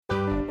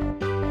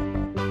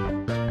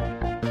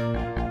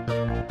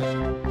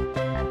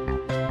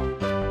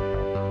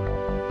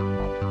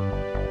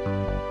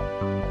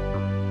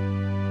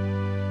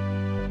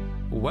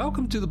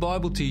Welcome to the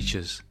Bible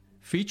Teachers,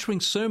 featuring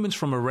sermons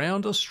from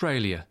around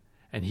Australia.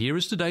 And here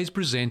is today's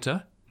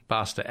presenter,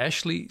 Pastor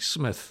Ashley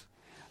Smith.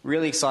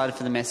 Really excited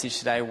for the message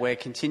today. We're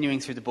continuing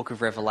through the book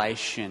of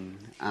Revelation.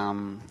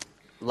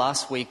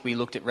 Last week we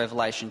looked at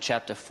Revelation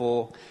chapter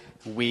 4.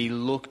 We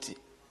looked,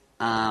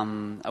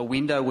 a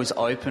window was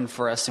open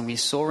for us and we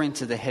saw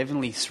into the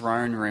heavenly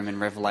throne room in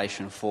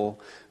Revelation 4.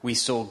 We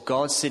saw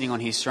God sitting on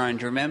his throne.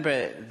 Do you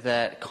remember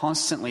that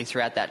constantly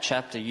throughout that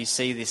chapter you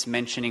see this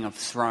mentioning of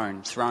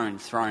throne, throne,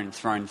 throne,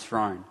 throne,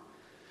 throne?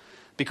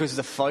 Because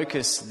the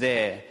focus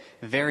there,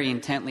 very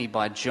intently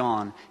by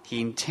John,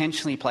 he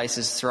intentionally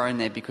places throne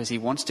there because he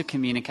wants to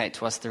communicate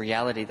to us the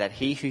reality that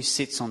he who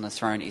sits on the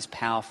throne is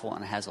powerful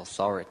and has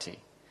authority.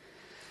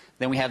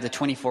 Then we have the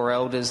 24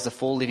 elders, the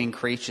 4 living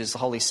creatures, the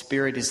Holy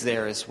Spirit is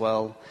there as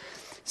well.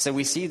 So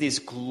we see this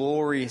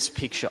glorious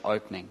picture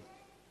opening.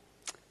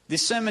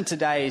 This sermon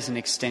today is an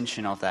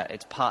extension of that.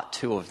 It's part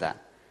 2 of that.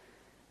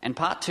 And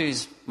part 2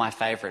 is my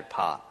favourite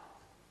part.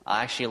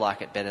 I actually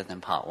like it better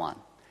than part 1.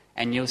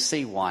 And you'll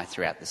see why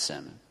throughout the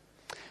sermon.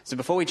 So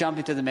before we jump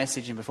into the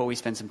message and before we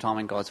spend some time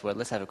in God's Word,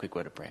 let's have a quick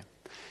word of prayer.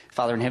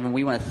 Father in heaven,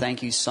 we want to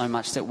thank you so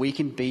much that we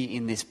can be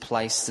in this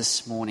place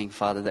this morning,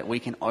 Father, that we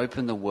can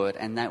open the Word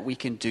and that we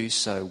can do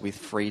so with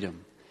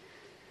freedom.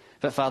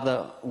 But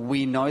Father,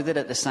 we know that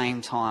at the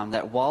same time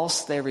that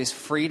whilst there is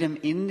freedom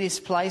in this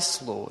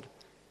place, Lord,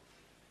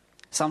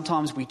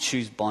 sometimes we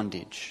choose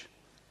bondage.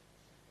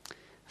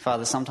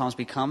 Father, sometimes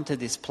we come to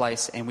this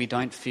place and we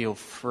don't feel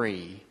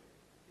free.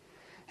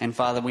 And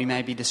Father, we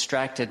may be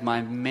distracted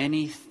by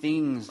many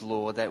things,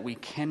 Lord, that we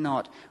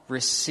cannot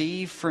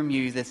receive from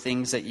you the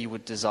things that you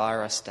would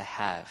desire us to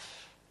have.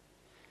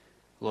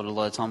 Lord, a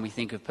lot of time we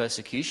think of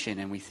persecution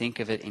and we think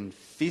of it in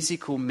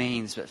physical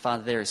means, but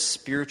Father, there is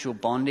spiritual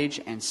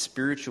bondage and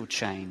spiritual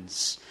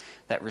chains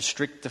that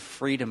restrict the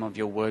freedom of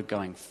your word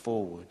going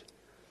forward.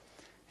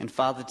 And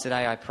Father,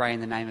 today I pray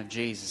in the name of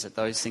Jesus that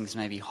those things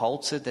may be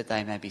halted, that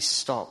they may be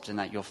stopped, and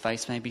that your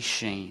face may be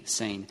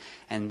seen,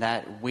 and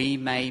that we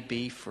may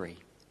be free.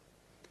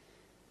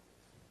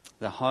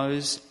 The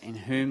hose in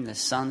whom the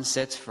Son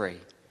sets free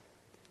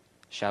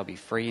shall be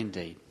free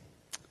indeed.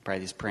 Pray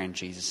this prayer in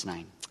Jesus'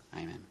 name.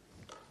 Amen.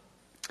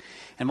 I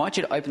invite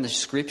you to open the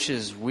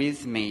scriptures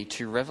with me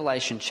to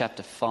Revelation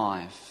chapter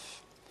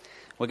 5.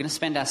 We're going to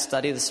spend our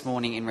study this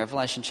morning in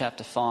Revelation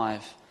chapter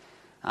 5.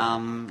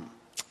 And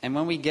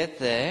when we get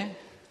there,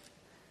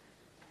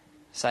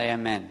 say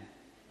amen.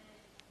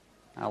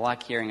 I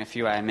like hearing a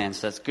few amens,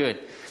 so that's good.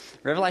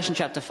 Revelation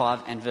chapter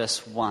 5 and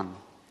verse 1.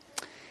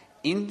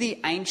 In the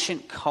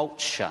ancient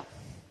culture,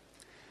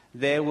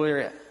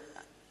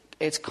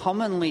 it's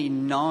commonly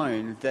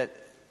known that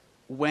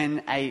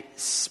when a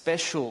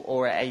special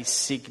or a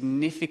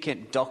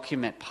significant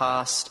document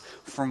passed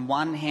from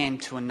one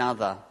hand to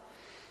another,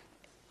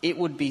 it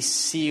would be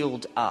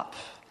sealed up.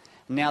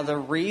 Now, the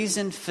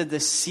reason for the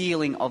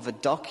sealing of a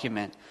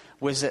document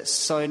was that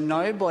so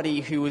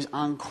nobody who was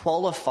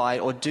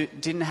unqualified or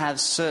didn't have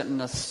certain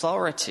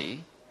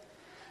authority,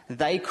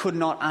 they could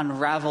not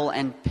unravel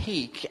and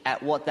peek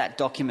at what that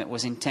document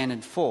was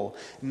intended for.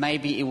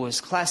 Maybe it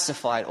was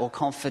classified or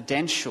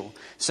confidential.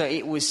 So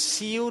it was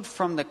sealed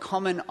from the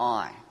common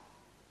eye.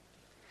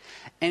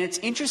 And it's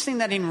interesting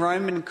that in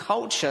Roman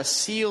culture,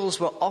 documents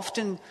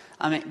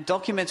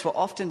were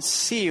often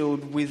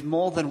sealed with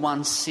more than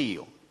one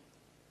seal.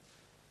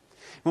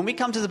 When we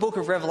come to the book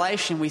of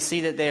Revelation, we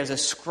see that there's a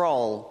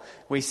scroll,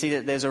 we see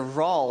that there's a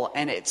roll,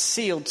 and it's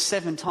sealed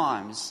 7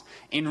 times.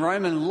 In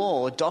Roman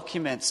law,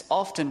 documents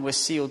often were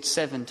sealed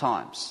 7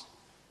 times.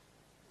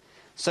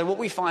 So what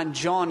we find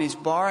John is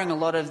borrowing a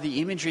lot of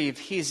the imagery of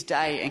his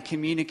day and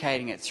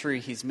communicating it through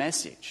his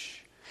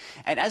message.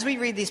 And as we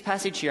read this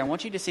passage here, I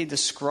want you to see the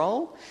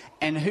scroll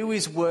and who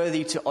is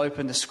worthy to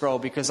open the scroll,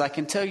 because I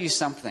can tell you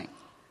something.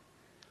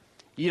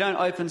 You don't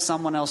open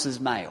someone else's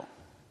mail.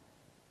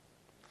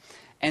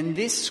 And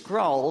this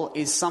scroll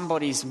is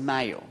somebody's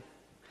mail.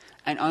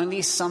 And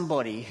only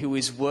somebody who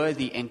is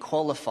worthy and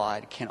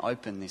qualified can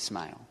open this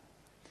mail.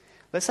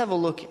 Let's have a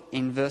look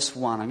in verse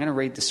 1. I'm going to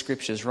read the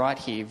scriptures right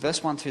here.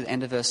 Verse 1 through the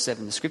end of verse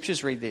 7. The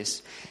scriptures read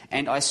this.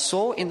 And I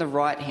saw in the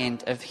right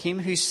hand of him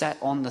who sat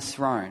on the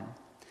throne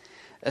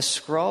a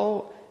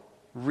scroll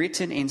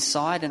written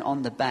inside and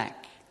on the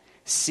back,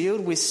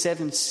 sealed with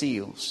 7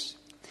 seals.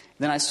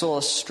 Then I saw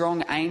a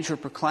strong angel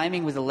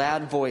proclaiming with a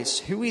loud voice,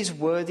 "Who is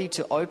worthy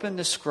to open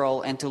the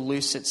scroll and to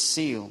loose its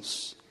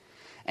seals?"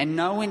 And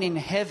no one in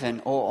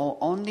heaven or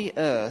on the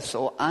earth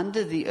or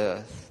under the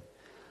earth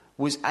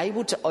was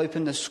able to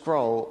open the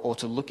scroll or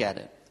to look at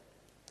it.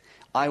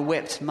 I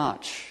wept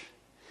much,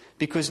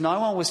 because no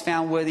one was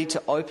found worthy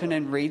to open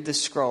and read the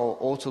scroll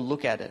or to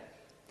look at it.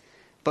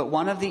 But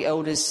one of the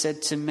elders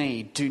said to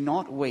me, "Do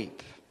not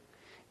weep.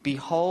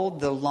 Behold,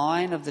 the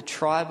Lion of the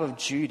tribe of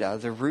Judah,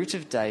 the Root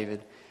of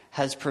David,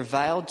 has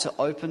prevailed to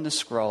open the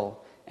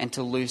scroll and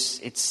to loose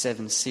its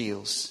 7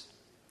 seals."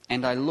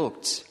 And I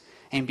looked,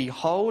 and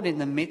behold, in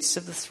the midst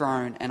of the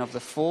throne and of the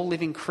 4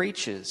 living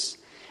creatures,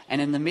 and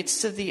in the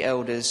midst of the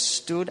elders,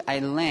 stood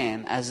a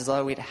lamb as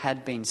though it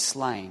had been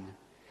slain,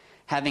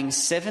 having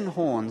 7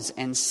 horns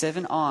and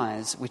 7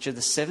 eyes, which are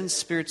the 7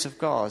 spirits of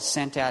God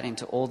sent out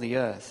into all the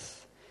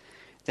earth.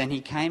 Then he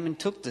came and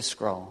took the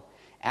scroll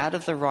out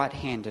of the right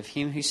hand of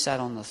him who sat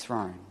on the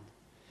throne.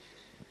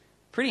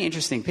 Pretty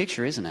interesting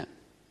picture, isn't it?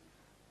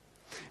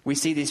 We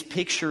see this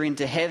picture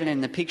into heaven,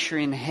 and the picture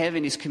in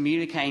heaven is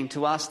communicating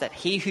to us that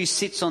he who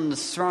sits on the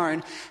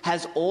throne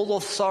has all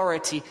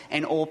authority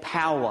and all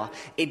power.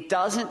 It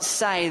doesn't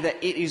say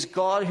that it is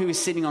God who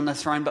is sitting on the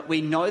throne, but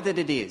we know that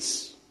it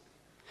is.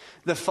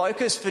 The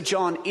focus for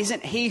John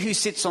isn't he who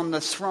sits on the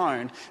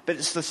throne, but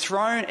it's the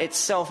throne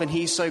itself, and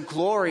he's so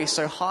glorious,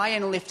 so high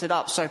and lifted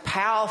up, so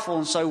powerful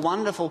and so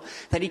wonderful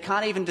that he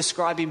can't even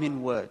describe him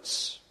in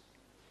words.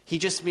 He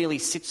just merely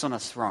sits on a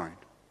throne.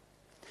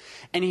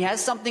 And he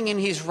has something in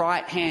his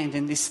right hand,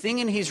 and this thing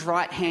in his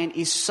right hand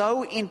is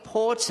so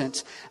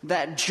important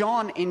that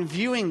John, in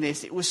viewing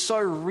this, it was so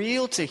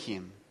real to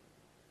him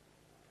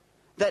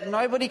that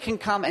nobody can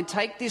come and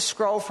take this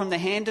scroll from the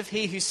hand of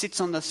he who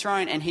sits on the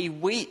throne, and he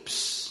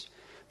weeps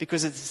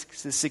because of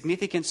the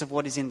significance of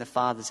what is in the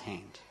Father's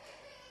hand.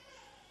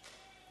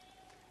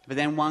 But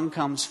then one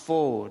comes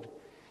forward.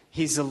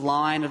 He's the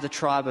Lion of the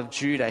tribe of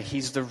Judah.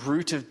 He's the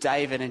Root of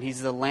David, and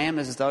he's the Lamb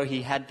as though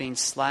he had been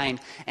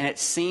slain. And it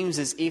seems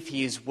as if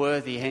he is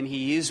worthy, and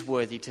he is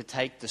worthy to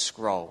take the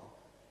scroll.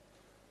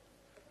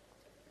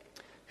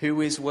 Who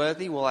is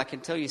worthy? Well, I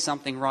can tell you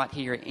something right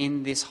here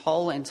in this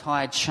whole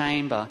entire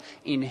chamber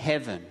in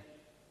heaven.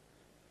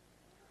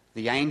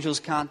 The angels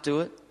can't do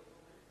it.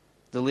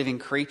 The living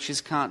creatures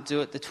can't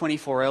do it. The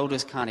 24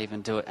 elders can't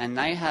even do it. And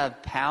they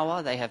have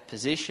power, they have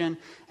position,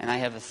 and they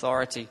have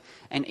authority.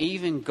 And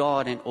even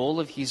God in all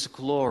of his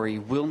glory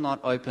will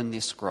not open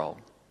this scroll.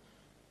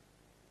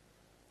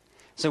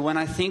 So when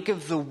I think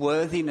of the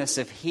worthiness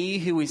of he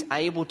who is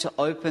able to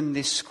open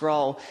this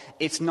scroll,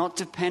 it's not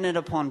dependent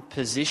upon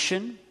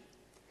position.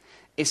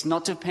 It's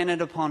not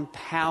dependent upon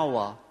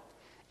power.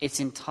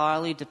 It's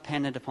entirely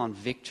dependent upon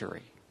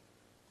victory.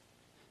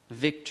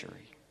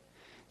 Victory.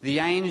 The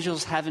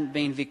angels haven't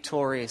been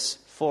victorious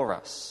for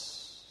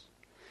us.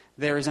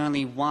 There is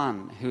only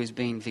one who has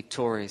been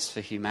victorious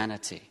for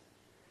humanity,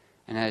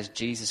 and that is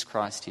Jesus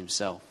Christ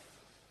himself.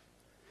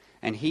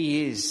 And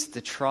he is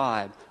the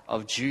tribe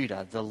of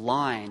Judah, the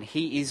Lion.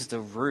 He is the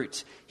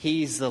Root.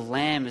 He is the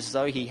Lamb as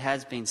though he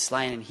has been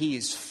slain, and he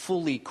is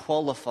fully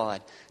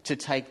qualified to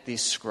take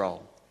this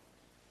scroll.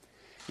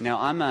 You know,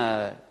 I'm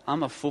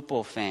a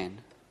football fan.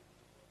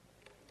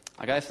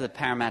 I go for the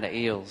Parramatta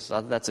Eels.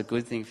 Whether that's a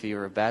good thing for you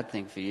or a bad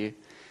thing for you.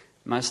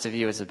 Most of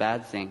you, it's a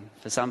bad thing.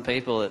 For some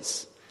people,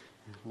 it's,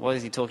 what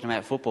is he talking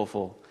about football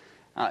for?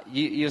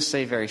 You'll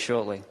see very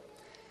shortly.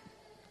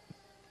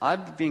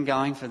 I've been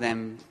going for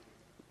them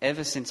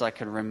ever since I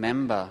can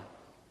remember.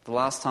 The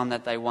last time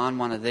that they won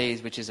one of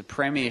these, which is a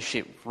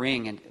premiership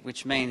ring, and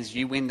which means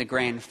you win the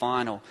grand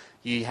final.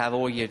 You have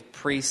all your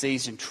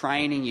pre-season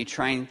training, you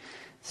train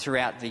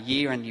throughout the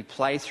year and you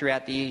play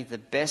throughout the year. The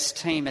best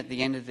team at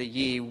the end of the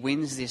year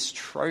wins this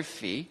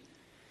trophy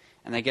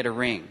and they get a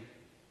ring.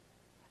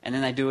 And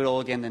then they do it all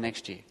again the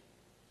next year.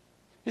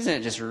 Isn't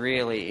it just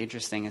really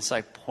interesting and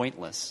so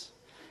pointless?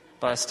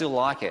 But I still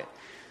like it.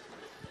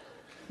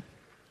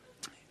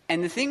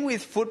 And the thing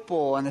with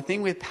football and the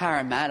thing with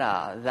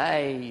Parramatta,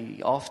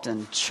 they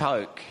often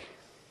choke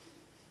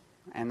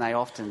and they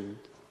often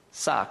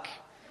suck.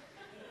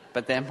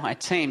 But they're my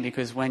team,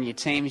 because when your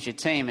team is your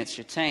team, it's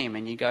your team,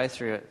 and you go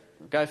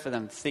for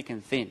them thick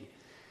and thin.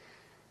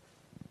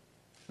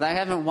 They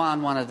haven't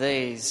won one of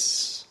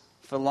these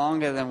for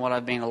longer than what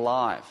I've been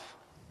alive.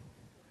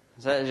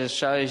 So it just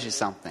shows you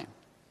something.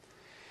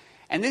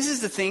 And this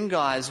is the thing,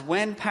 guys,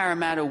 when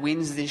Parramatta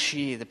wins this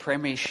year, the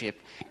premiership,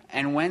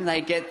 and when they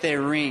get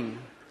their ring,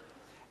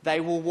 they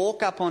will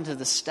walk up onto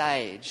the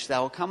stage. They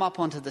will come up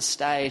onto the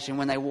stage, and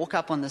when they walk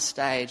up on the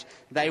stage,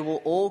 they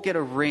will all get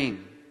a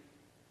ring.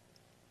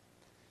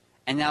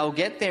 And they'll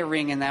get their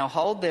ring and they'll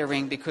hold their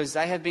ring because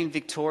they have been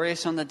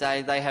victorious on the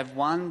day. They have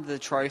won the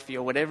trophy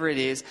or whatever it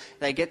is.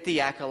 They get the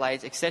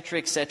accolades, etc.,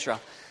 etc.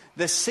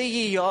 The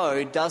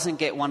CEO doesn't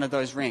get one of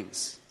those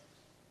rings.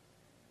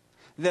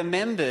 The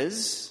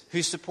members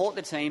who support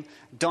the team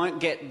don't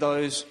get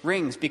those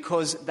rings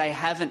because they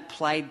haven't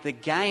played the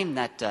game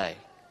that day.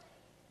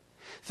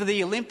 For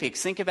the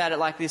Olympics, think about it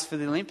like this. For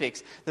the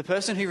Olympics, the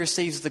person who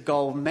receives the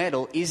gold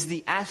medal is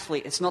the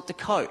athlete. It's not the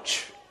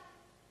coach.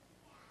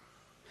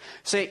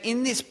 So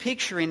in this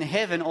picture in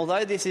heaven,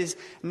 although this is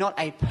not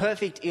a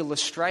perfect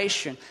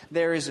illustration,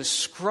 there is a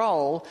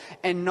scroll,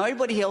 and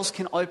nobody else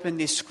can open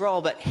this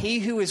scroll but he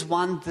who has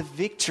won the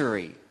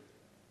victory.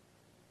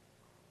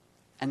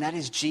 And that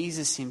is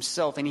Jesus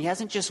himself. And he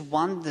hasn't just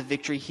won the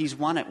victory, he's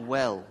won it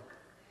well.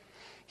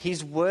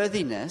 His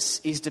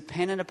worthiness is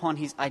dependent upon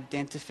his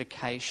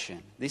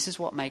identification. This is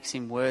what makes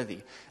him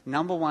worthy.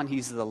 Number one,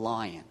 he's the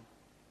Lion.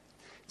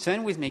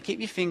 Turn with me, keep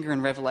your finger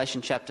in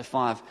Revelation chapter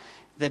 5.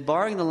 They're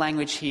borrowing the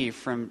language here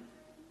from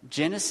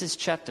Genesis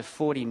chapter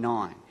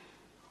 49.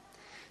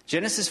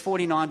 Genesis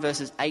 49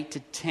 verses 8 to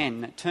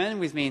 10. Turn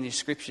with me in the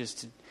scriptures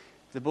to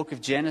the book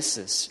of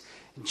Genesis.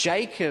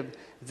 Jacob,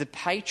 the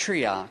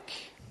patriarch,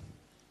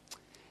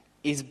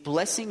 is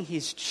blessing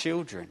his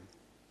children.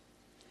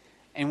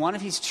 And one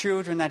of his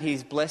children that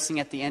he's blessing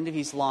at the end of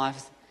his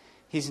life,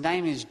 his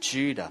name is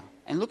Judah.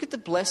 And look at the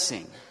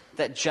blessing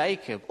that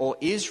Jacob or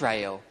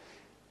Israel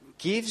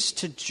gives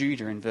to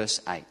Judah in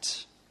verse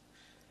 8.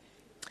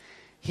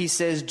 He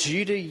says,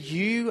 Judah,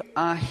 you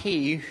are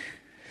he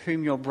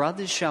whom your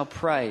brothers shall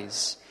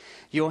praise.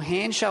 Your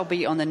hand shall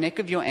be on the neck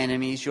of your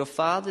enemies. Your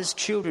father's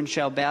children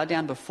shall bow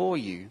down before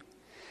you.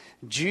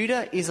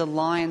 Judah is a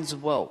lion's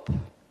whelp.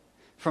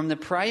 From the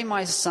prey,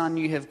 my son,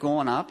 you have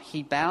gone up.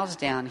 He bows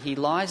down. He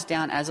lies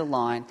down as a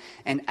lion.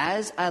 And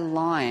as a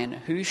lion,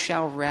 who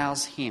shall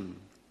rouse him?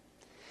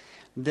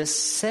 The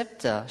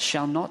scepter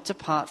shall not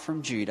depart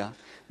from Judah,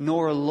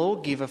 nor a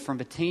lawgiver from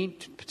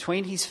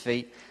between his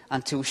feet,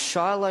 until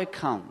Shiloh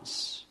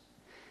comes,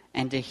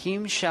 and to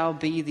him shall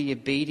be the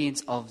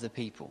obedience of the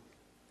people.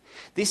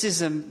 This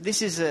is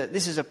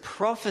a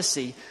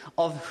prophecy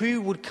of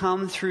who would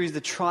come through the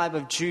tribe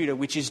of Judah,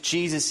 which is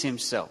Jesus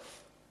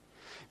himself.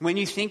 When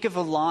you think of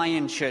a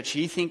lion, church,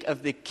 you think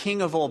of the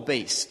king of all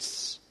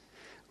beasts,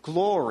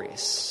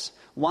 glorious,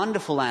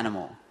 wonderful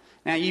animal.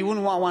 Now, you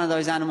wouldn't want one of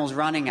those animals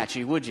running at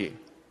you, would you?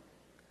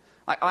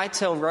 I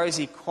tell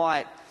Rosie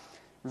quite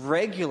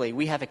regularly,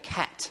 we have a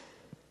cat.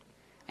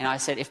 And I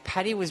said, if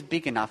Paddy was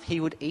big enough, he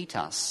would eat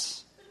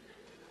us.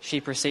 She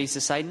proceeds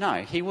to say,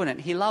 no, he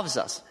wouldn't. He loves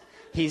us.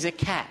 He's a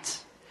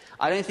cat.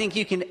 I don't think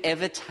you can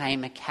ever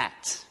tame a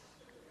cat.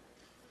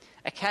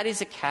 A cat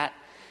is a cat.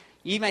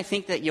 You may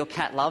think that your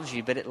cat loves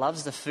you, but it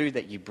loves the food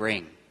that you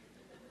bring.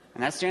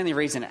 And that's the only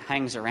reason it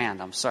hangs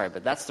around. I'm sorry,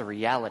 but that's the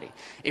reality.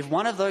 If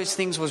one of those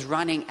things was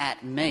running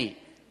at me,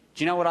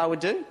 do you know what I would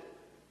do?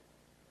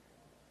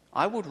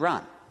 I would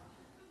run.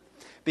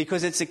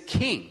 Because it's a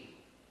king.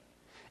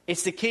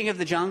 It's the king of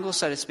the jungle,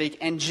 so to speak,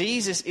 and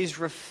Jesus is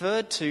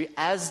referred to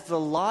as the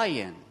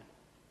lion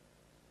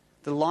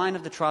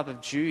of the tribe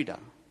of Judah.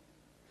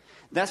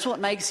 That's what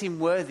makes him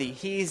worthy.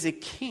 He is a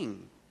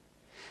king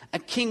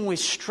with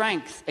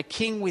strength, a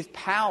king with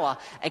power,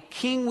 a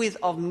king with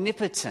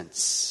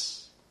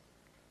omnipotence.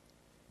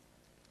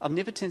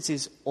 Omnipotence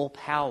is all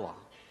power.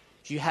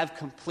 You have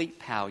complete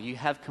power. You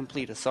have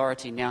complete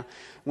authority. Now,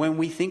 when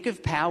we think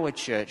of power,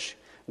 church,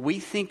 we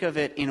think of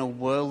it in a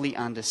worldly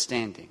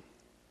understanding.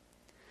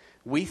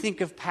 We think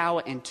of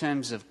power in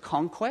terms of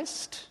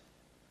conquest.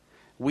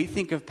 We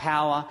think of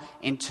power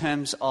in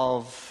terms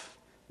of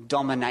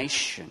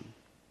domination.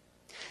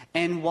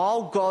 And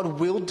while God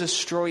will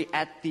destroy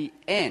at the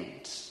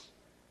end,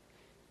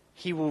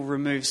 he will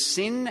remove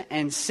sin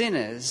and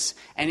sinners,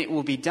 and it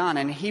will be done,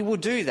 and he will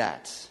do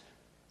that.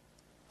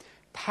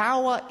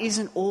 Power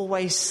isn't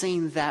always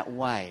seen that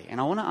way. And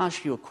I want to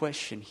ask you a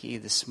question here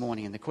this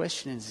morning, and the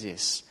question is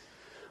this.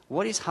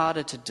 What is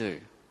harder to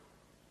do?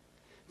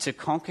 To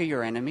conquer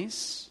your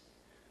enemies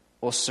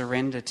or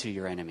surrender to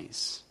your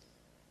enemies?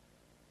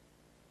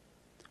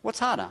 What's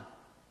harder?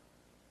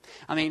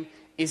 I mean,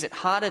 is it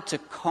harder to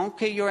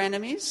conquer your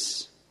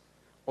enemies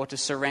or to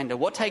surrender?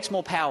 What takes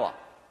more power?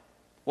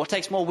 What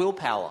takes more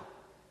willpower?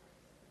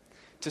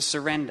 To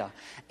surrender.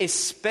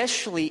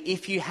 Especially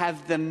if you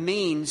have the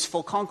means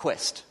for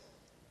conquest.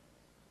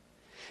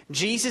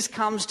 Jesus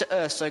comes to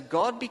earth, so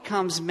God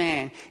becomes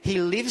man.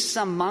 He lives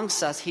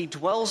amongst us. He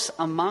dwells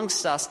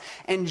amongst us.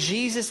 And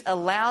Jesus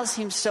allows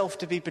himself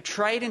to be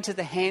betrayed into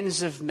the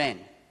hands of men.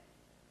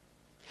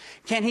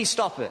 Can he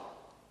stop it?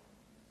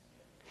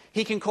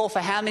 He can call for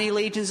how many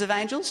legions of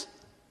angels?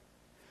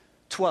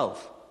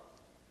 12.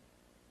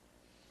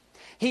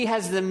 He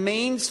has the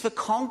means for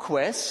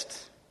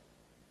conquest,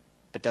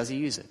 but does he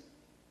use it?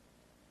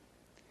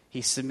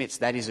 He submits.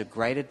 That is a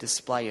greater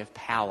display of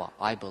power,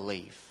 I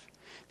believe,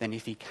 than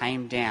if he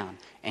came down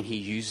and he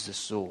used the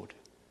sword.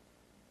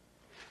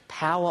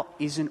 Power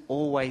isn't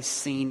always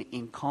seen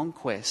in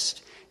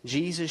conquest.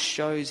 Jesus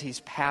shows his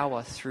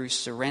power through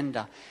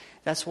surrender.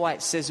 That's why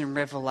it says in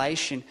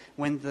Revelation,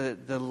 when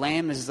the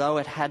lamb as though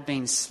it had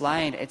been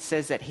slain, it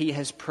says that he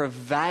has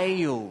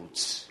prevailed.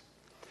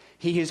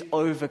 He has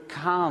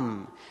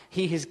overcome.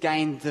 He has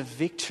gained the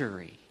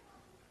victory.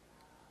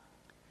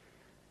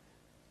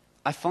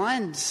 I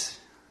find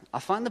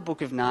the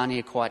book of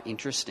Narnia quite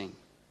interesting.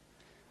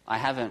 I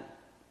haven't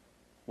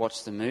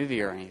watched the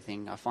movie or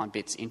anything. I find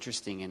bits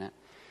interesting in it.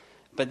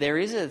 But there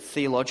is a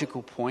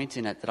theological point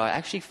in it that I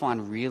actually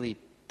find really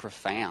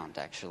profound,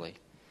 actually.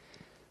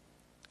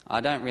 I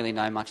don't really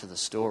know much of the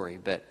story,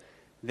 but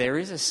there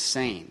is a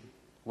scene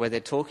where they're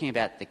talking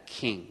about the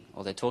king,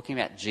 or they're talking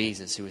about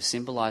Jesus, who is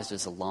symbolized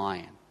as a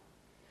lion.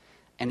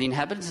 And the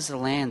inhabitants of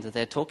the land, that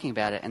they're talking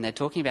about it, and they're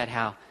talking about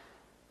how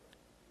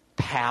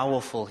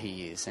powerful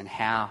he is and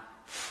how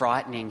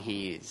frightening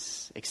he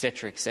is,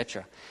 etc.,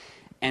 etc.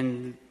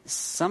 And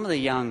some of the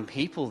young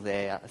people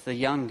there, the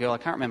young girl, I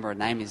can't remember her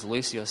name, is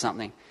Lucy or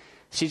something,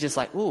 she's just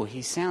like, "Ooh,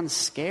 he sounds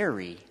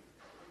scary."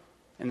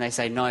 And they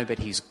say, "No, but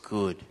he's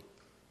good."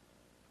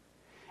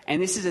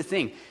 And this is the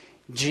thing.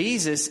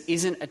 Jesus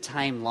isn't a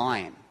tame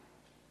lion.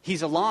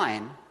 He's a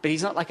lion, but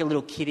he's not like a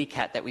little kitty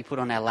cat that we put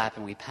on our lap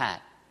and we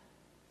pat.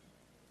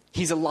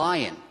 He's a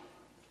lion,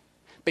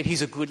 but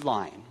he's a good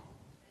lion.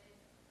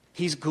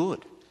 He's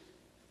good.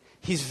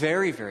 He's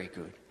very, very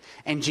good.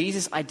 And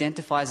Jesus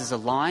identifies as a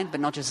lion, but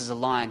not just as a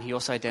lion, he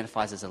also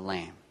identifies as a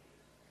lamb.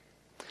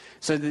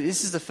 So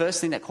this is the first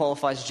thing that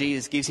qualifies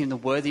Jesus, gives him the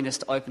worthiness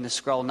to open the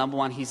scroll. Number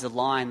one, he's a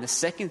lion. The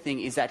second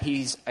thing is that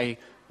he's a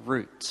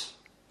root.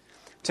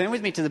 Turn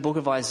with me to the book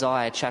of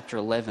Isaiah chapter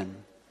 11.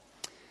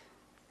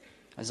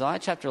 Isaiah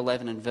chapter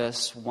 11 and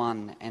verse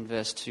 1 and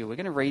verse 2. We're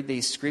going to read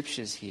these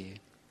scriptures here.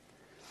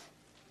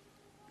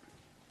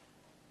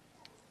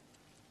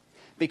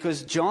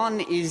 Because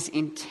John is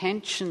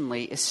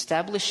intentionally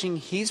establishing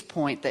his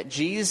point that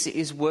Jesus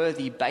is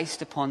worthy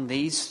based upon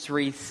these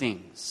three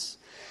things.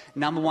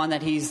 Number one,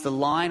 that he's the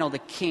lion or the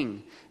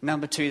king.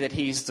 Number two, that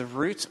he's the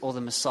root or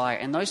the Messiah.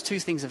 And those two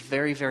things are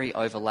very, very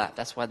overlapped.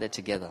 That's why they're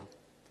together.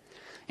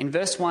 In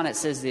verse 1 it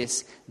says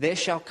this, "There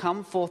shall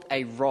come forth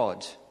a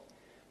rod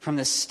from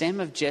the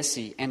stem of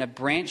Jesse, and a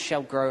branch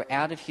shall grow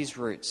out of his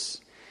roots.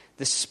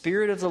 The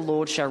Spirit of the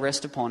Lord shall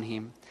rest upon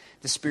him,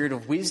 the Spirit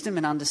of wisdom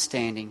and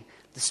understanding,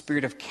 the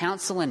Spirit of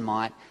counsel and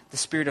might, the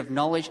Spirit of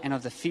knowledge and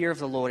of the fear of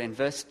the Lord." In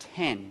verse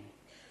 10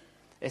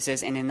 it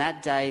says, "And in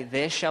that day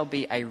there shall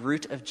be a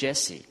root of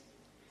Jesse,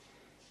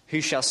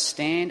 who shall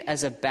stand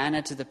as a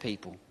banner to the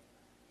people.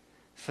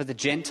 For the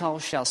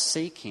Gentiles shall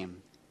seek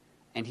him,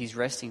 and his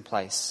resting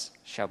place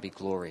shall be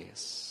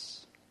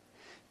glorious."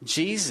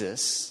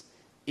 Jesus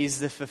is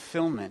the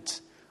fulfillment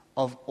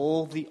of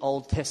all the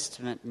Old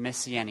Testament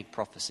messianic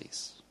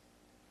prophecies.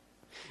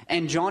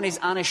 And John is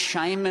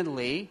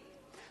unashamedly,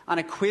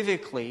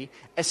 unequivocally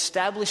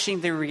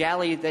establishing the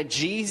reality that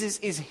Jesus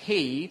is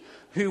he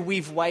who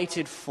we've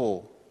waited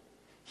for.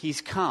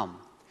 He's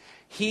come.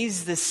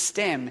 He's the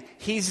stem,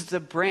 he's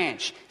the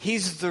branch,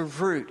 he's the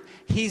root,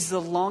 he's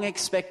the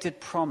long-expected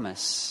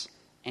promise.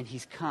 And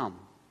he's come,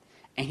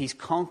 and he's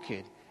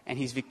conquered, and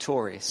he's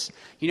victorious.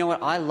 You know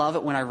what? I love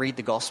it when I read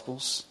the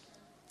Gospels.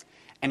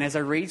 And as I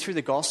read through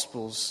the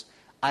Gospels,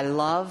 I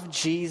love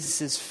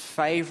Jesus'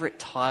 favourite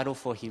title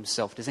for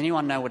himself. Does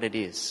anyone know what it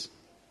is?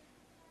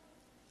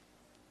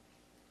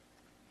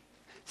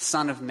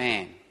 Son of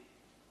Man.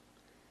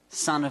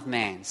 Son of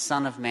Man,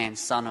 Son of Man,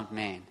 Son of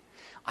Man.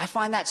 I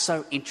find that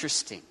so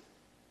interesting,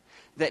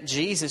 that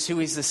Jesus, who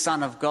is the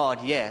Son of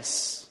God,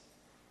 yes,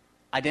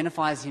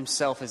 identifies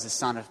himself as the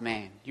Son of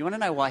Man. You want to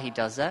know why he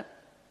does that?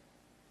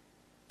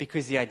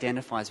 Because he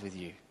identifies with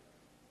you.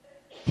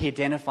 He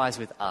identifies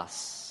with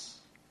us.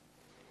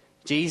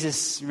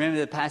 Jesus, remember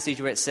the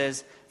passage where it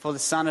says, "For the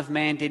Son of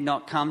Man did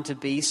not come to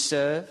be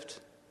served,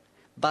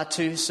 but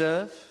to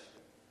serve,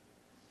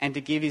 and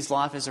to give his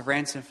life as a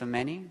ransom for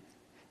many."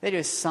 That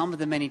is some of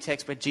the many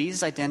texts where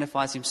Jesus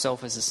identifies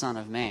himself as the Son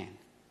of Man.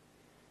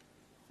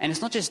 And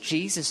it's not just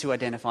Jesus who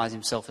identifies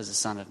himself as the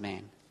Son of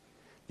Man.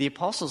 The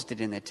apostles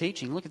did in their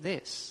teaching. Look at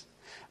this.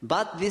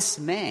 "But this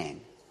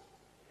man,"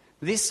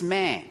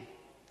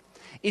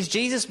 is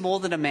Jesus more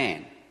than a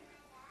man?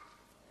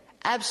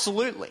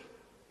 Absolutely.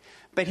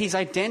 But he's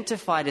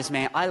identified as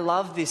man. I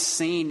love this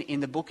scene in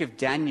the book of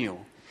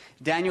Daniel.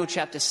 Daniel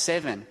chapter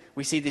 7,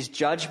 we see this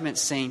judgment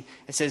scene.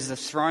 It says the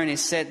throne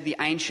is set, the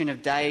Ancient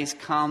of Days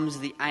comes,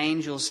 the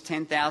angels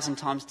 10,000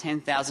 times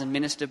 10,000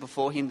 minister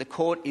before him. The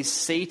court is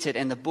seated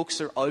and the books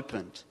are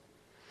opened.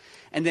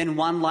 And then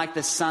one like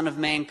the Son of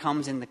Man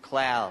comes in the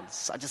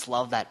clouds. I just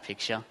love that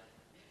picture.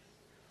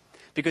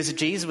 Because if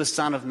Jesus was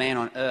Son of Man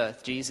on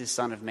earth, Jesus is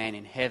Son of Man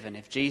in heaven.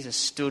 If Jesus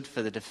stood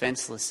for the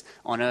defenseless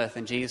on earth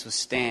and Jesus will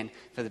stand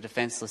for the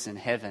defenseless in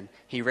heaven,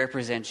 he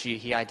represents you,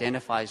 he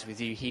identifies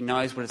with you, he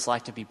knows what it's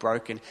like to be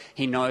broken,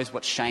 he knows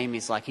what shame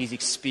is like, he's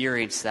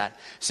experienced that.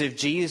 So if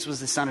Jesus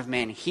was the Son of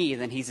Man here,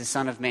 then he's the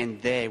Son of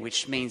Man there,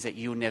 which means that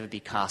you'll never be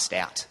cast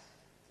out.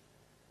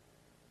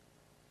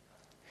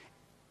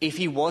 If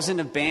he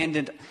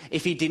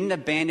didn't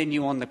abandon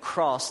you on the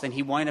cross, then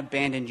he won't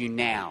abandon you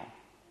now.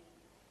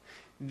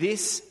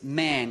 This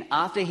man,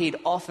 after he'd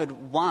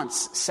offered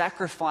once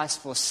sacrifice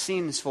for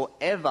sins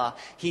forever,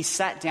 he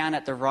sat down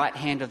at the right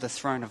hand of the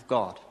throne of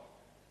God.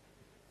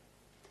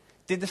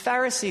 Did the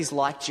Pharisees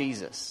like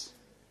Jesus?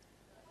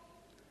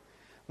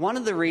 One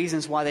of the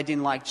reasons why they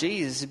didn't like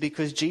Jesus is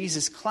because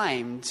Jesus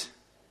claimed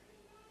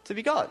to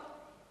be God.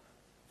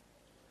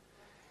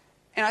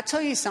 And I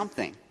tell you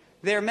something,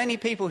 there are many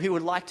people who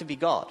would like to be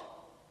God.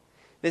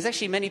 There's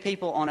actually many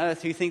people on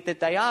earth who think that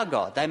they are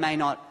God. They may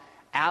not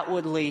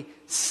outwardly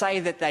say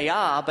that they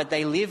are, but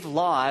they live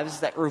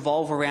lives that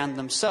revolve around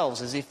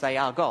themselves as if they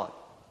are God.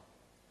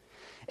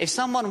 If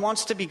someone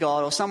wants to be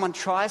God, or someone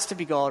tries to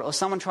be God, or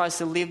someone tries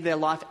to live their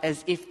life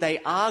as if they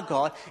are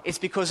God, it's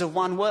because of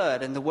one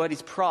word, and the word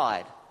is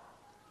pride.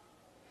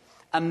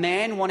 A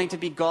man wanting to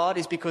be God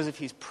is because of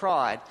his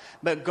pride,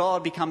 but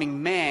God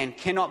becoming man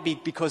cannot be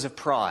because of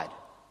pride.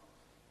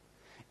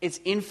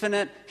 It's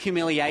infinite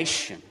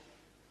humiliation.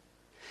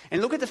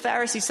 And look what the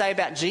Pharisees say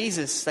about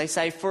Jesus. They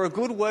say, "For a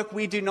good work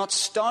we do not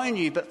stone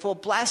you, but for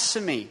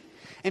blasphemy.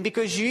 And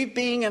because you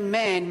being a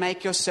man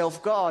make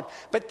yourself God."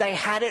 But they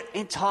had it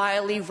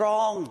entirely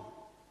wrong.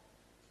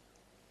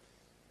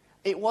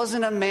 It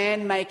wasn't a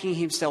man making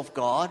himself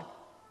God.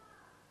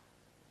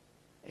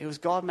 It was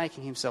God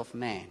making himself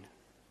man.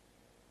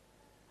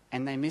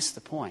 And they missed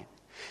the point.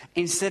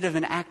 Instead of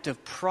an act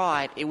of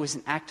pride, it was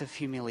an act of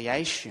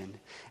humiliation.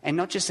 And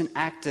not just an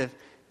act of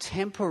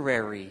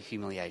temporary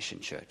humiliation,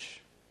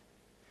 church.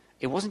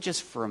 It wasn't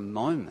just for a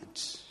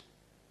moment.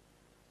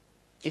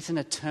 It's an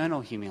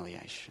eternal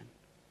humiliation.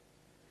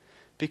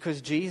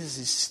 Because Jesus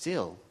is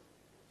still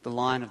the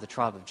Lion of the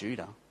tribe of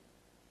Judah.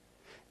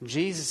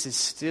 Jesus is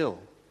still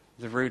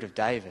the root of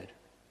David.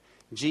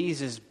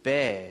 Jesus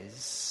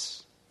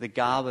bears the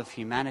garb of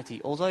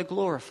humanity, although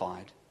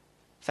glorified.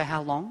 For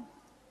how long?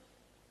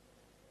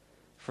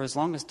 For as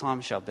long as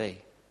time shall be.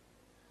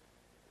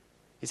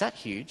 Is that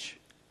huge?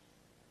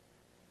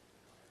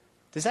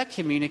 Does that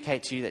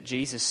communicate to you that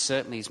Jesus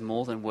certainly is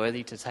more than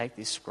worthy to take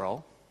this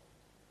scroll?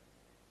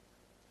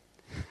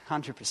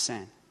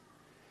 100%.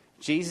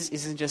 Jesus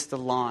isn't just the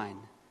line.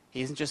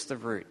 He isn't just the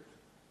root.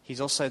 He's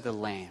also the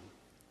Lamb.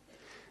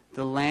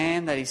 The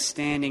Lamb that is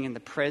standing in the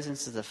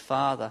presence of the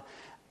Father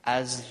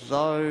as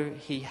though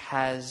he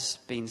has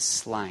been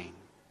slain.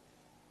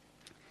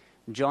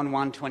 John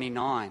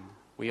 1:29,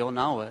 we all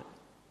know it.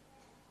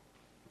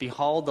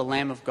 Behold the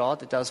Lamb of God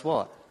that does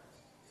what?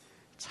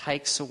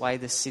 Takes away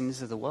the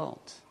sins of the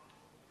world.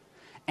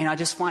 And I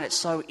just find it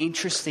so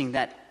interesting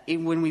that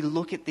when we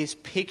look at this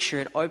picture,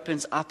 it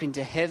opens up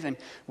into heaven.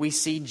 We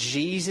see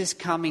Jesus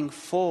coming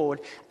forward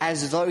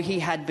as though he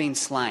had been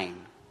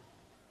slain.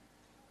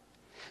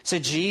 So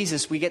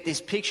Jesus, we get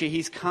this picture,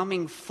 he's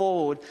coming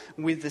forward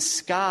with the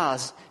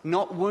scars,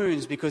 not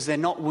wounds, because they're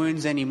not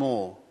wounds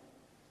anymore.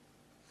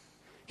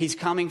 He's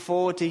coming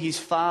forward to his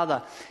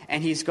Father,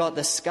 and he's got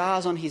the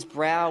scars on his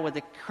brow where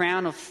the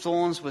crown of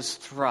thorns was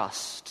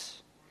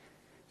thrust.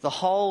 The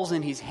holes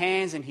in his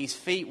hands and his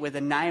feet where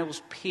the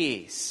nails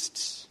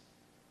pierced.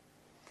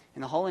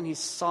 And the hole in his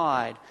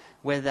side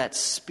where that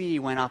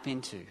spear went up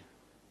into.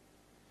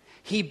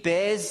 He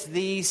bears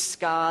these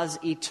scars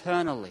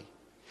eternally.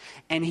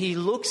 And he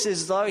looks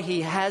as though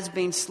he has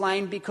been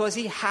slain because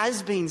he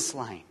has been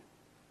slain.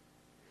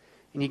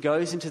 And he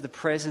goes into the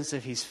presence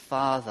of his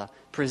Father,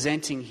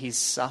 presenting his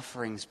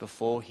sufferings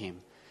before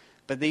him.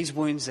 But these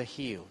wounds are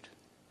healed.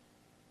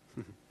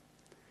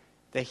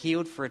 They're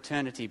healed for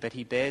eternity, but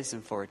he bears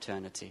them for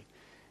eternity.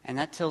 And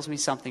that tells me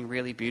something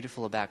really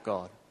beautiful about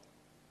God.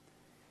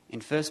 In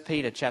 1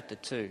 Peter chapter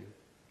 2,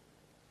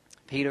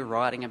 Peter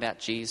writing about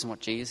Jesus and what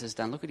Jesus has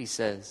done, look what he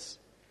says.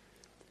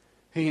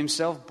 Who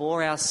himself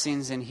bore our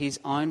sins in his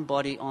own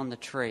body on the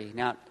tree.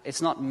 Now,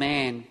 it's not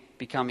man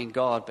becoming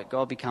God, but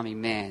God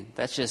becoming man.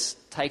 That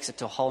just takes it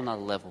to a whole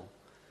nother level.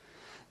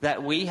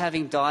 That we,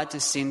 having died to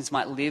sins,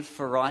 might live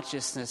for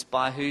righteousness,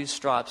 by whose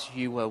stripes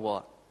you were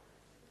what?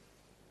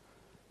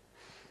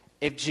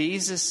 If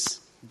Jesus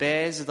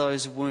bears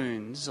those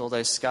wounds, or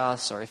those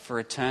scars, for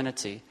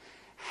eternity,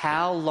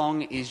 how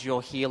long is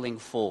your healing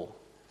for?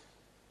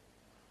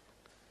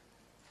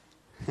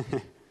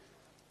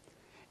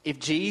 If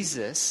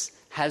Jesus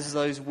has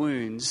those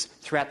wounds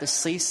throughout the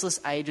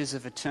ceaseless ages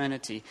of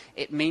eternity,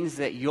 it means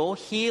that your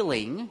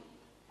healing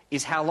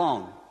is how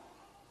long?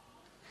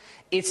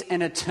 It's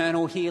an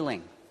eternal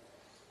healing.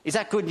 Is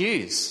that good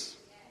news?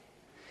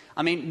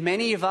 I mean,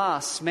 many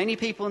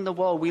people in the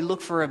world, we look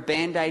for a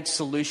Band-Aid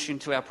solution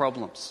to our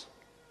problems.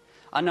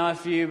 I know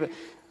if you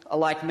are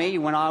like me,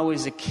 when I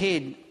was a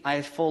kid,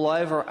 I fall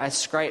over, I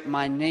scrape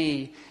my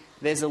knee,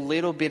 there's a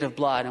little bit of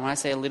blood. And when I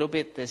say a little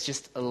bit, there's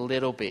just a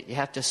little bit. You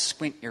have to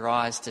squint your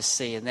eyes to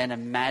see and then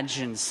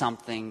imagine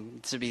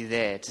something to be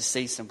there, to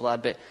see some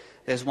blood. But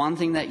there's one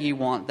thing that you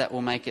want that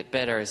will make it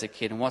better as a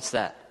kid. And what's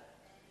that?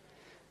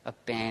 A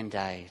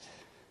Band-Aid.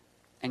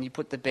 And you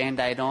put the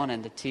Band-Aid on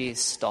and the tears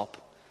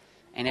stop.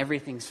 And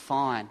everything's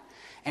fine.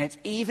 And it's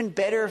even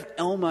better if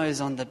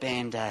Elmo's on the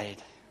Band-Aid.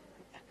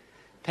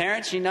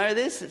 Parents, you know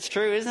this. It's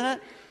true, isn't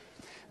it?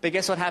 But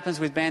guess what happens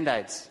with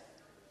Band-Aids?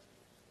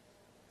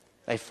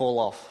 They fall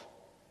off.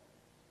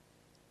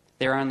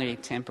 They're only a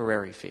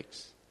temporary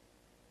fix.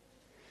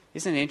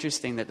 Isn't it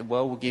interesting that the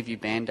world will give you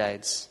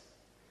Band-Aids,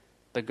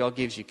 but God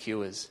gives you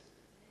cures?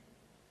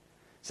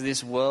 So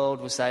this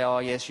world will say, oh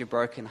yes, your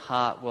broken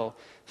heart, well,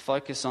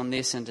 focus on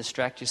this and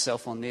distract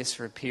yourself on this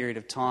for a period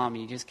of time.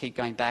 And you just keep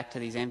going back to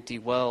these empty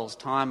wells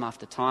time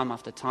after time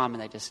after time,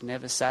 and they just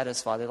never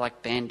satisfy. They're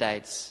like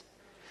Band-Aids.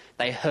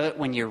 They hurt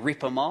when you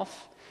rip them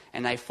off,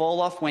 and they fall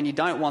off when you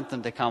don't want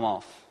them to come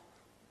off.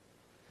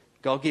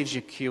 God gives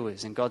you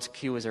cures, and God's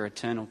cures are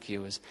eternal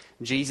cures.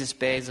 Jesus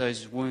bears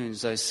those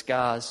wounds, those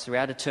scars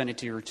throughout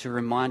eternity to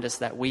remind us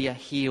that we are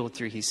healed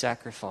through his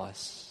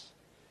sacrifice.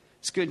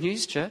 It's good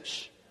news,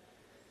 church.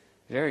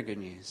 Very good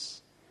news.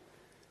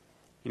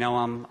 You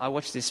know, I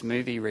watched this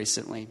movie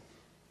recently.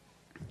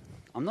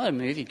 I'm not a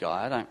movie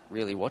guy. I don't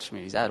really watch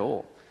movies at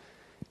all.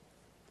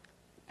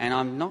 And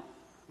I'm not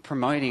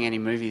promoting any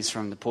movies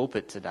from the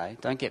pulpit today.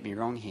 Don't get me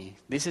wrong here.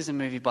 This is a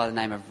movie by the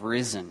name of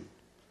Risen.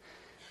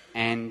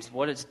 And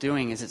what it's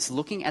doing is it's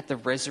looking at the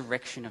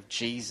resurrection of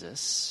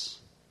Jesus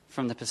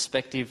from the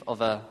perspective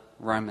of a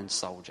Roman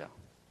soldier.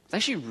 It's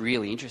actually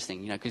really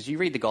interesting, because you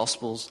read the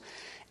Gospels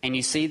and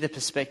you see the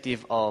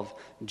perspective of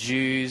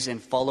Jews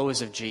and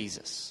followers of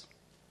Jesus.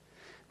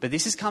 But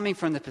this is coming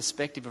from the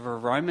perspective of a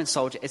Roman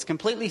soldier. It's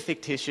completely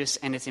fictitious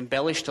and it's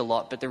embellished a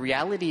lot, but the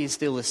reality is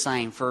still the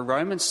same. For a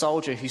Roman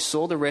soldier who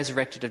saw the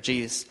resurrection of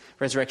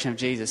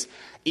Jesus,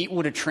 it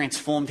would have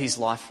transformed his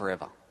life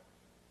forever.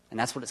 And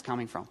that's what it's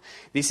coming from.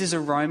 This is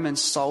a Roman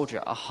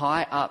soldier, a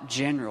high-up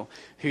general,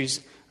 who's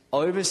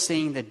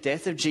overseeing the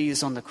death of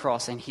Jesus on the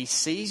cross, and he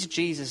sees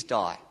Jesus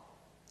die.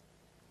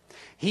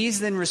 He is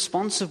then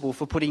responsible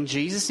for putting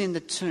Jesus in the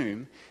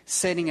tomb,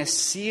 setting a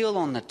seal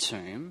on the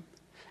tomb,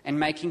 and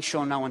making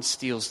sure no one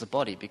steals the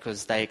body,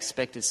 because they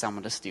expected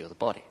someone to steal the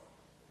body.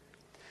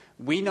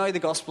 We know the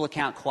gospel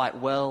account quite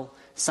well.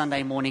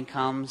 Sunday morning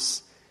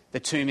comes, the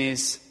tomb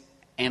is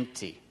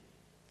empty.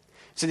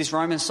 So this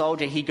Roman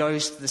soldier, he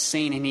goes to the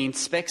scene and he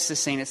inspects the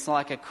scene. It's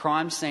like a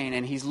crime scene,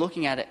 and he's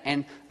looking at it,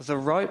 and the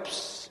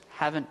ropes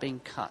haven't been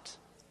cut.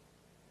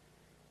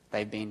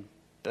 They've been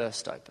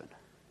burst open.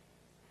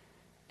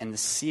 And the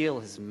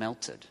seal has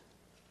melted.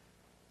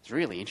 It's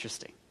really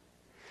interesting.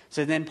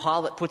 So then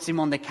Pilate puts him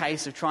on the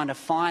case of trying to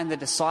find the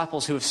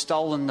disciples who have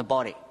stolen the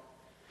body.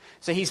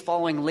 So he's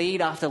following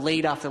lead after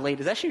lead after lead.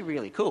 It's actually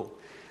really cool.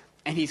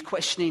 And he's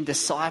questioning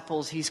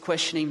disciples. He's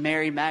questioning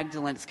Mary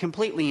Magdalene. It's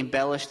completely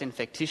embellished and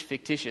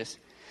fictitious.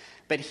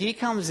 But here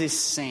comes this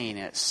scene,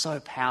 and it's so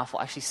powerful.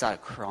 I actually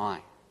started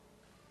crying.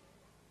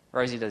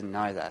 Rosie doesn't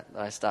know that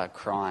I started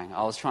crying.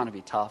 I was trying to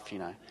be tough,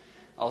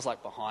 I was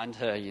like behind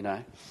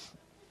her,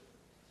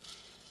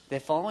 They're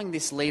following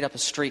this lead up a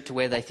street to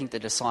where they think the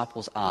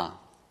disciples are.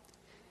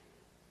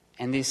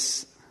 And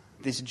this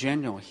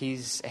general,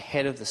 he's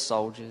ahead of the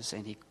soldiers,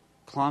 and he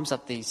climbs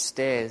up these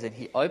stairs, and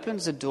he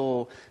opens a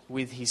door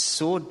with his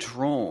sword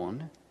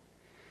drawn,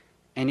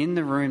 and in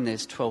the room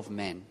there's 12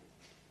 men.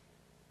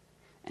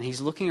 And he's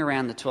looking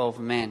around the 12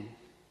 men,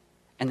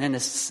 and then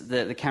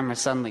the camera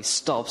suddenly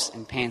stops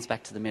and pans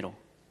back to the middle.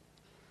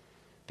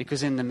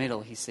 Because in the middle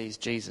he sees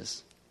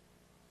Jesus.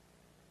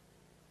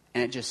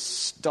 And it just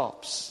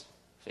stops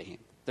for him.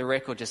 The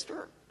record just...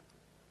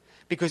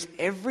 Because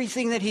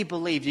everything that he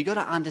believed, you've got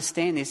to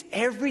understand this,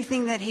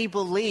 everything that he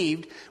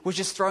believed was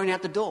just thrown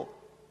out the door.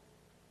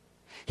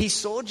 He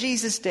saw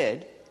Jesus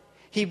dead.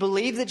 He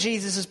believed that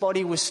Jesus'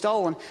 body was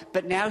stolen,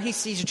 but now he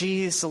sees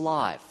Jesus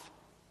alive.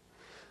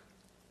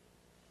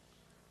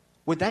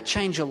 Would that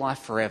change your life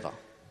forever?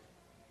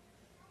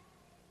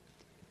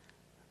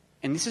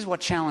 And this is what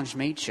challenged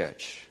me,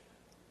 church.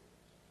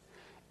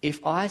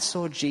 If I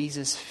saw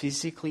Jesus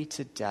physically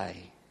today,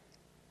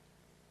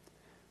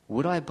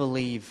 would I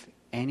believe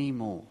any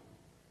more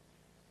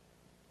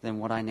than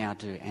what I now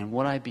do? And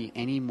would I be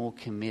any more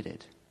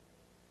committed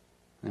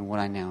than what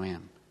I now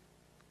am?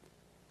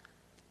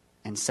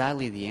 And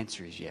sadly, the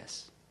answer is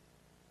yes.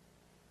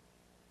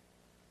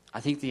 I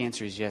think the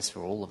answer is yes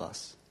for all of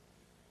us.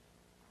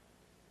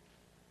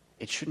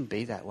 It shouldn't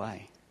be that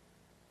way.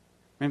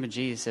 Remember,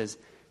 Jesus says,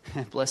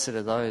 blessed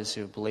are those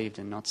who have believed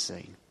and not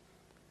seen.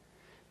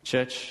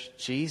 Church,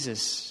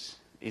 Jesus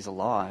is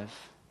alive.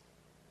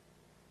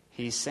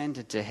 He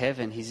ascended to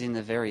heaven. He's in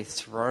the very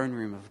throne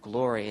room of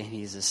glory, and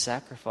he's a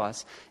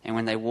sacrifice. And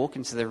when they walk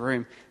into the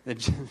room,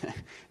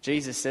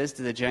 Jesus says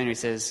to the general, he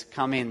says,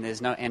 come in,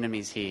 there's no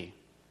enemies here.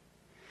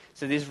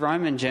 So this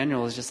Roman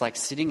general is just like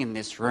sitting in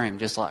this room,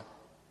 just like...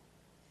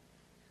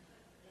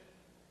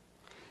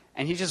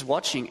 And he's just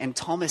watching, and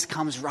Thomas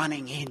comes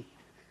running in.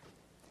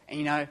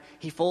 And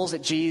he falls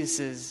at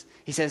Jesus.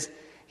 He says,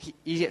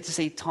 you get to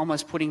see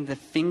Thomas putting the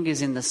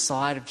fingers in the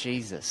side of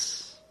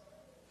Jesus.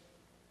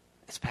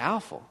 It's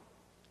powerful.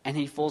 And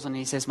he falls and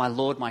he says, my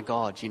Lord, my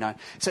God,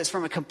 So it's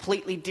from a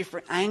completely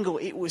different angle.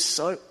 It was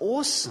so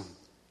awesome.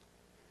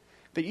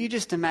 But you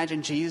just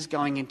imagine Jesus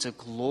going into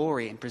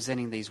glory and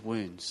presenting these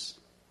wounds.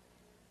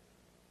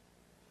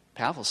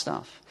 Powerful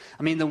stuff.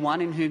 I mean, the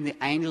one in whom the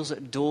angels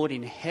adored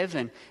in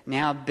heaven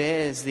now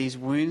bears these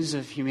wounds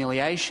of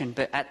humiliation,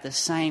 but at the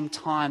same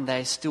time,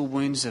 they're still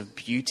wounds of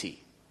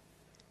beauty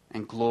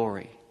and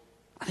glory.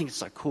 I think it's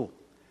so cool.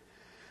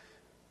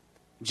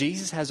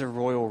 Jesus has a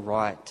royal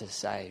right to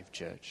save,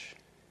 church,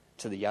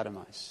 to the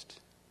uttermost.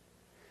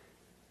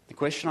 The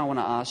question I want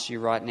to ask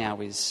you right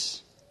now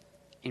is,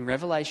 in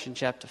Revelation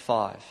chapter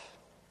 5,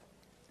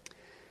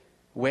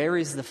 where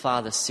is the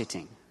Father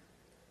sitting?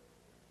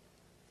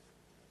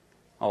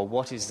 Oh,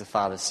 what is the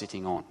Father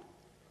sitting on?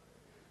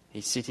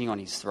 He's sitting on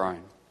his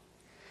throne.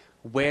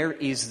 Where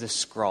is the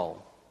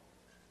scroll?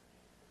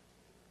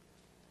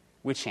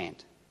 Which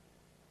hand?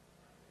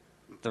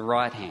 The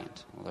right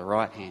hand, or the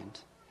right hand.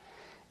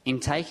 In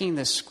taking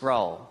the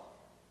scroll,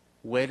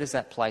 where does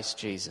that place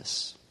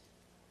Jesus?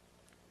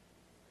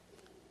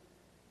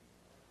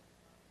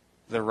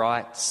 The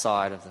right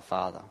side of the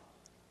Father.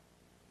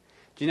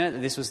 Do you know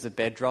that this was the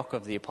bedrock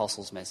of the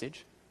apostles'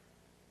 message?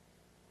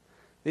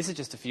 This is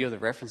just a few of the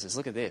references.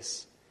 Look at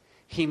this.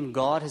 Him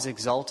God has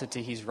exalted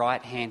to his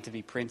right hand to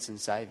be Prince and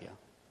Saviour.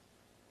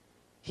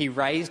 He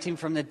raised him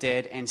from the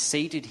dead and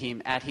seated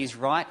him at his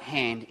right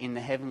hand in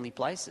the heavenly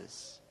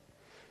places.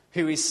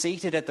 who is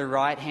seated at the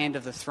right hand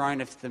of the throne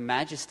of the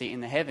majesty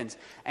in the heavens.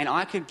 And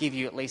I could give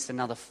you at least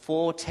another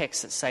 4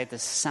 texts that say the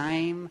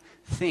same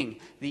thing.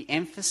 The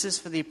emphasis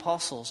for the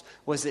apostles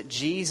was that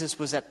Jesus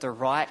was at the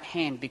right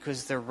hand,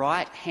 because the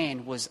right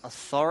hand was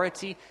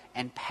authority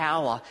and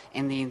power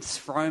and the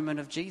enthronement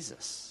of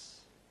Jesus.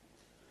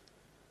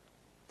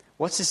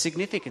 What's the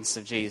significance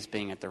of Jesus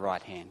being at the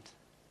right hand?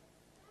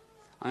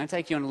 I'm going to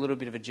take you on a little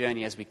bit of a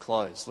journey as we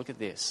close. Look at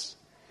this.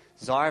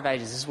 Desire of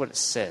Ages, this is what it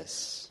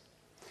says.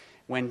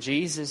 When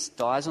Jesus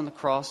dies on the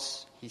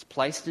cross, he's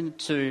placed in a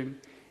tomb,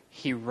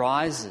 he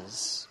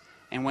rises,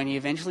 and when he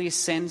eventually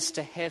ascends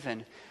to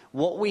heaven,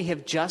 what we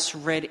have just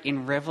read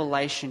in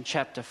Revelation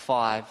chapter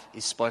 5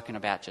 is spoken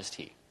about just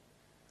here.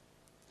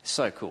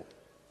 So cool.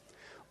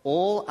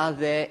 All are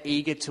there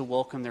eager to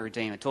welcome the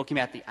Redeemer, talking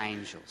about the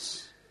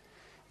angels.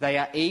 They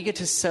are eager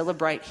to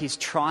celebrate his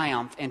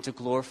triumph and to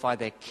glorify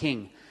their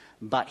king,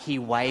 but he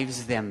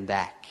waves them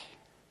back.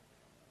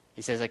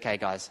 He says, okay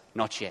guys,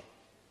 not yet.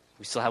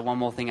 We still have one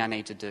more thing I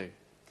need to do.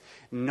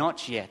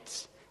 Not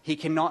yet. He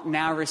cannot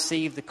now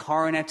receive the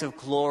coronet of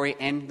glory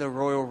and the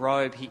royal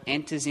robe. He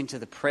enters into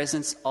the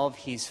presence of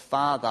his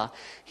Father.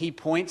 He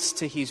points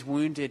to his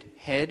wounded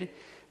head,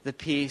 the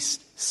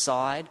pierced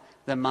side,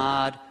 the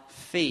marred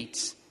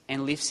feet,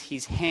 and lifts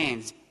his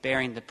hands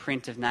bearing the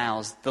print of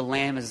nails, the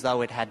lamb as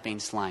though it had been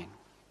slain.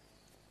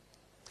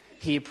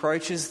 He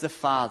approaches the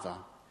Father.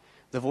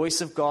 The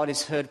voice of God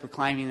is heard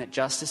proclaiming that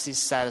justice is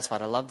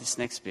satisfied. I love this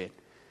next bit.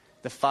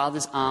 The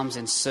Father's arms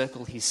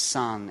encircle his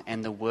Son,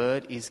 and the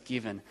word is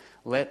given.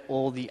 Let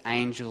all the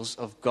angels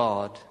of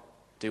God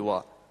do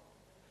what?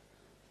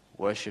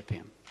 Worship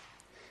him.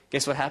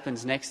 Guess what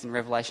happens next in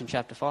Revelation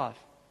chapter 5?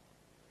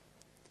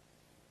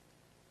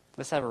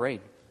 Let's have a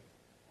read.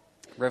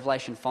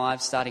 Revelation 5,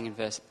 starting in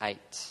verse 8.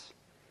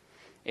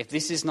 If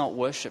this is not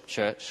worship,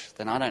 church,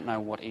 then I don't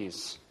know what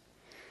is.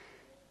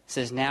 It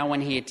says, now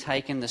when he had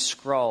taken the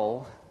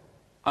scroll,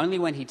 only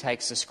when he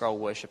takes the scroll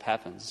worship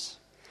happens.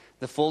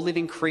 The 4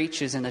 living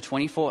creatures and the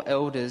 24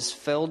 elders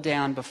fell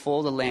down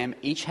before the Lamb,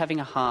 each having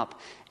a harp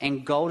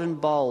and golden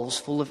bowls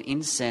full of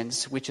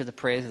incense, which are the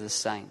prayers of the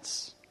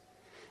saints.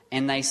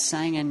 And they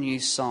sang a new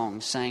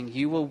song, saying,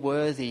 you were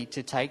worthy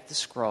to take the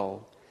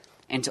scroll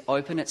and to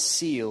open its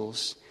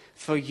seals,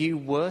 for you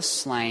were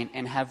slain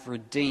and have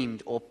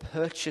redeemed or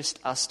purchased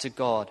us to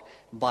God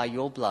by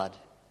your blood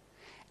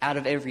out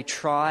of every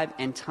tribe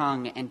and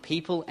tongue and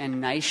people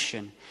and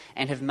nation,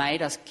 and have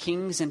made us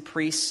kings and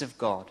priests of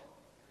God.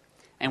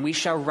 And we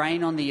shall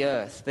reign on the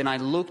earth. Then I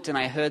looked and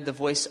I heard the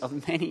voice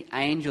of many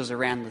angels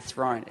around the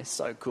throne. It's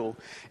so cool.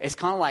 It's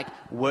kind of like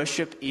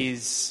worship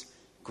is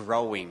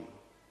growing.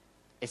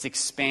 It's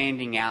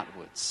expanding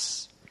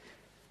outwards.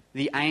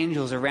 The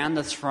angels around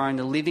the throne,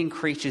 the living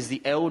creatures,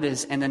 the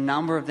elders, and the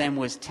number of them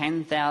was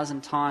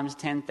 10,000 times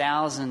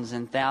 10,000s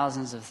and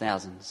thousands of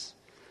thousands,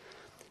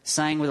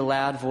 saying with a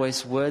loud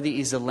voice, worthy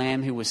is the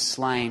Lamb who was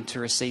slain to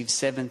receive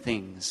 7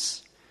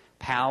 things,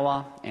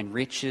 power and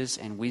riches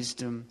and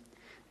wisdom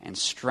and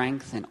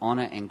strength and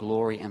honour and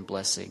glory and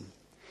blessing.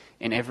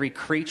 And every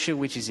creature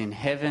which is in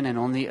heaven and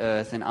on the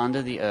earth and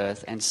under the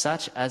earth, and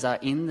such as are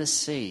in the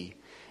sea,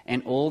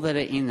 and all that are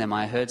in them,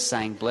 I heard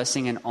saying,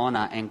 blessing and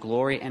honour and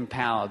glory and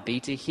power be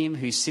to him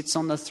who sits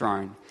on the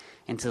throne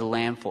and to the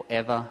Lamb for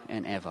ever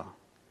and ever.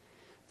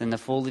 Then the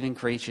 4 living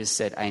creatures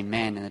said,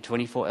 amen, and the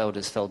 24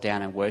 elders fell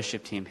down and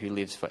worshipped him who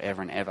lives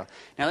forever and ever.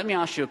 Now let me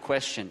ask you a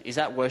question. Is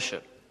that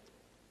worship?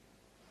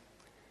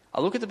 I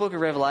look at the book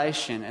of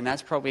Revelation, and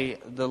that's probably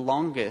the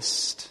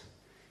longest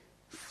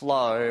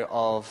flow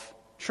of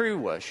true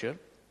worship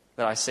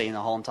that I see in the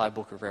whole entire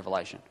book of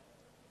Revelation.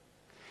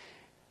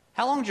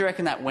 How long do you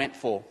reckon that went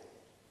for?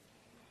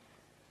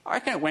 I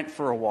reckon it went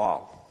for a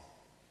while.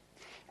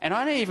 And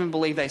I don't even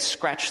believe they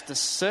scratched the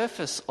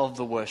surface of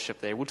the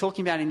worship there. We're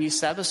talking about in New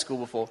Sabbath School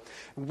before.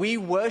 We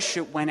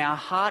worship when our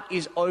heart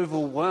is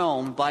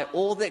overwhelmed by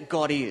all that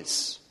God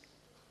is.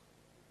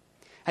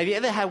 Have you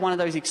ever had one of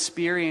those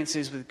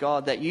experiences with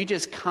God that you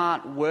just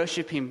can't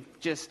worship him,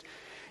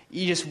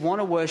 you just want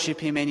to worship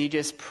him and you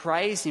just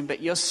praise him,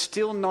 but you're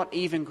still not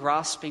even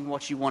grasping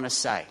what you want to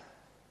say?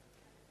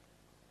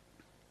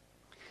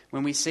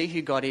 When we see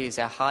who God is,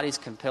 our heart is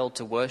compelled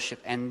to worship,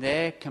 and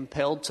they're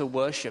compelled to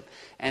worship,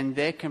 and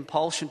their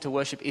compulsion to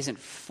worship isn't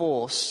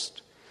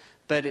forced,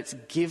 but it's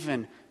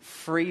given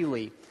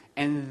freely.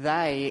 And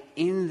they,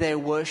 in their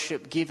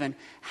worship given,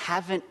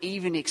 haven't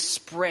even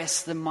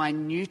expressed the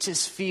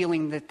minutest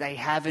feeling that they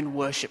have in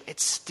worship.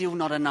 It's still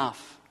not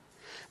enough.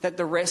 That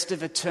the rest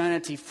of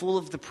eternity, full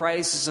of the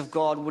praises of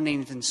God, wouldn't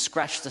even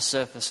scratch the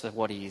surface of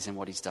what he is and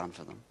what he's done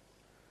for them.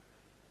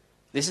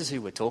 This is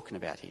who we're talking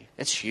about here.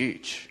 It's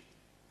huge.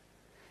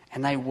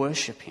 And they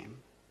worship him.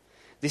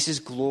 This is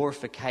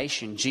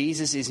glorification.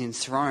 Jesus is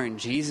enthroned.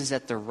 Jesus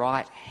at the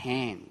right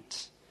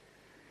hand.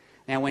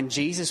 Now, when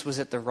Jesus was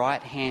at the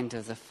right hand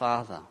of the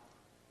Father,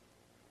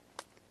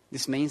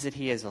 this means that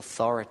he has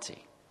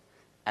authority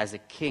as a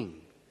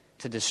king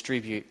to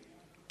distribute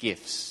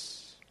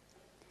gifts.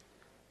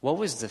 What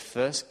was the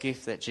first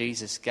gift that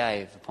Jesus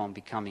gave upon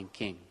becoming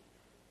king?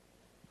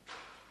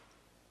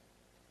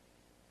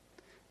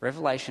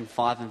 Revelation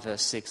 5 and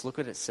verse 6, look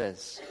what it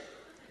says.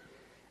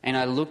 And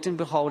I looked, and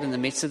behold, in the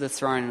midst of the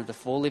throne of the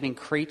 4 living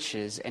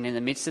creatures, and in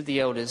the midst of the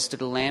elders,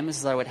 stood a lamb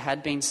as though it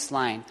had been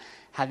slain,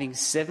 having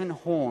 7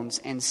 horns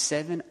and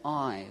 7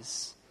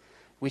 eyes,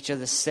 which are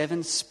the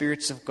 7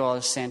 spirits of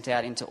God sent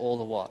out into all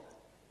the what?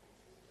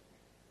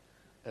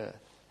 Earth.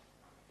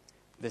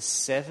 The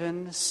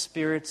 7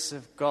 spirits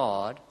of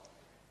God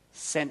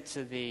sent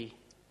to the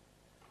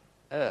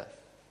earth.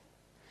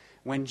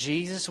 When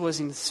Jesus was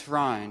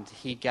enthroned,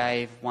 he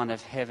gave one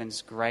of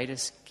heaven's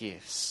greatest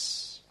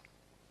gifts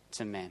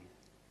to men.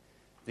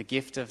 The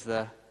gift of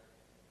the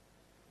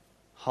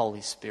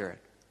Holy Spirit.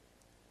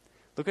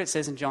 Look what it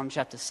says in John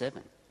chapter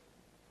 7.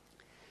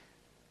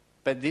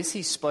 But this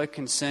he spoke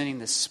concerning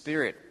the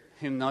Spirit,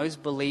 whom those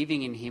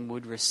believing in him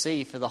would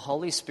receive. For the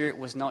Holy Spirit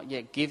was not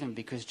yet given,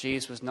 because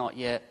Jesus was not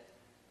yet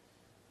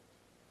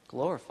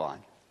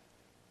glorified.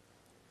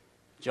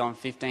 John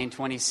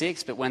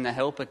 15:26, but when the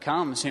Helper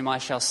comes, whom I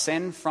shall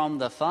send from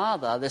the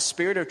Father, the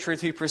Spirit of truth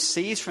who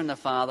proceeds from the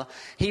Father,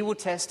 he will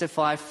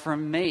testify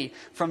from me,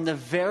 from the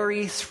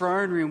very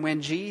throne room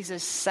when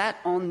Jesus sat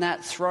on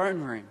that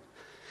throne room.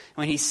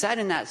 When he sat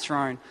in that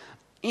throne,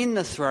 in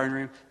the throne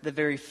room, the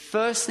very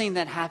first thing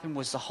that happened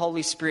was the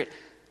Holy Spirit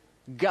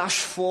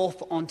gushed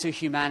forth onto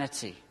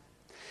humanity.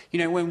 You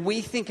know, when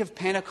we think of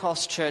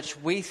Pentecost Church,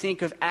 we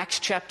think of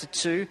Acts chapter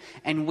 2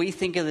 and we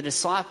think of the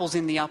disciples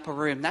in the upper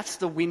room. That's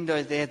the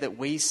window there that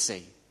we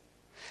see.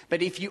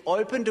 But if you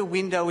opened a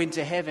window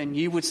into heaven,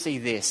 you would see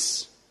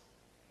this.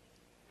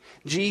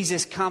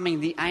 Jesus coming,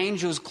 the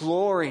angels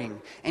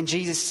glorying, and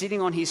Jesus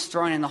sitting on his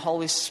throne and the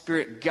Holy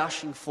Spirit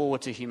gushing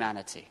forward to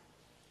humanity.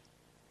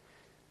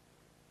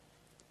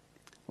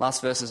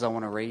 Last verses I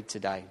want to read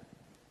today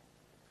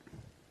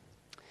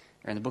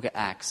are in the book of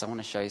Acts. I want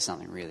to show you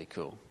something really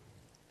cool.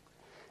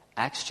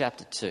 Acts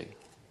chapter 2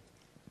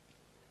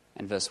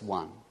 and verse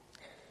 1.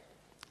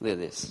 Look at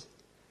this.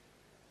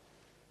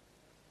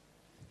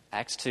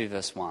 Acts 2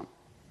 verse 1.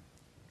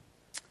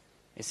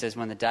 It says,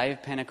 when the day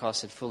of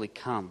Pentecost had fully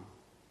come,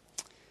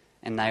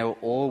 and they were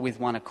all with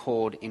one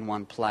accord in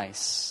one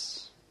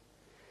place,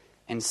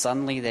 and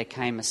suddenly there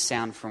came a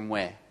sound from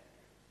where?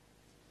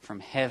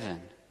 From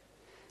heaven,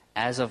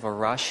 as of a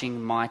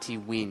rushing mighty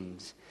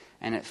wind,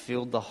 and it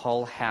filled the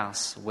whole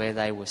house where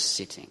they were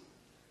sitting.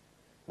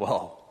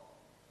 Whoa.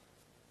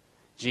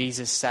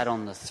 Jesus sat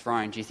on the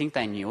throne. Do you think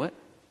they knew it?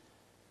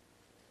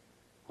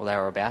 Well, they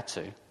were about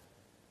to.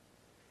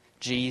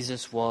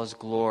 Jesus was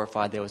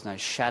glorified. There was no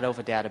shadow of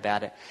a doubt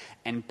about it.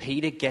 And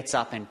Peter gets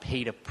up and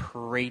Peter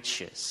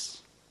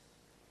preaches.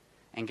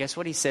 And guess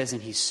what he says in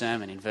his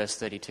sermon in verse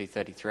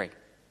 32-33?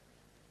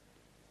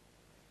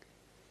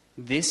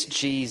 This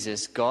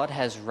Jesus God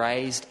has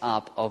raised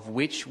up, of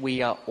which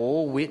we are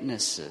all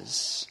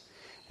witnesses,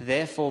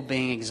 therefore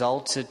being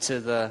exalted to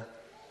the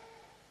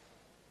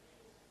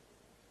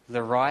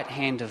right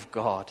hand of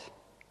God,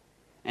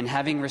 and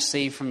having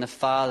received from the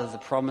Father the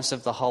promise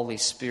of the Holy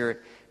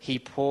Spirit, he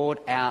poured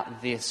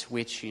out this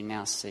which you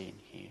now see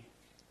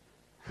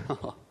and hear.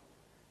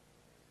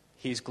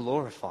 He's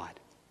glorified.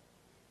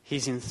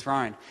 He's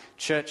enthroned.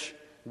 Church,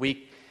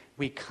 we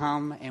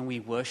come and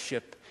we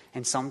worship,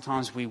 and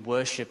sometimes we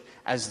worship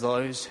as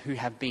those who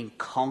have been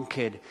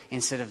conquered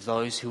instead of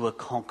those who are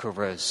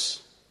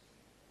conquerors.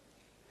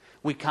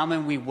 We come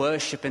and we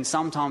worship, and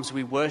sometimes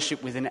we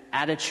worship with an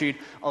attitude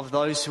of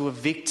those who are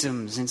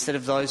victims instead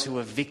of those who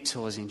are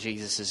victors in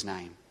Jesus'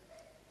 name.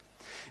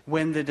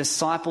 When the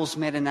disciples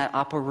met in that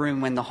upper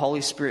room, when the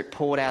Holy Spirit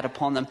poured out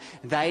upon them,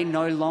 they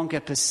no longer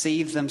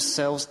perceived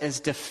themselves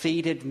as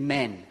defeated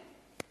men.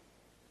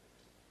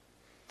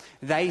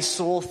 They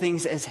saw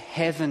things as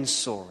heaven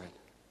saw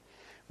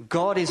it.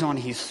 God is on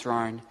his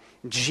throne.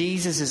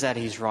 Jesus is at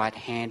his right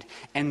hand,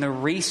 and the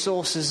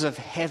resources of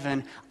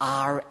heaven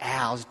are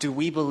ours. Do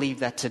we believe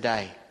that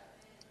today?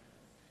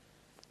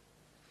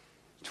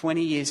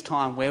 20 years'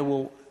 time, where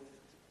will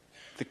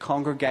the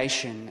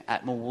congregation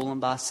at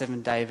Murwillumbah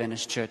Seventh-day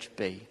Adventist Church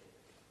be?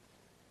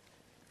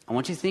 I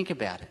want you to think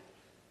about it.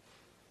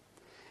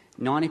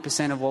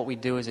 90% of what we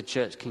do as a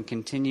church can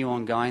continue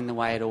on going the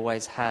way it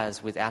always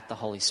has without the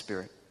Holy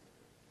Spirit.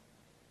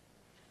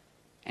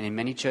 And in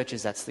many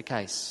churches that's the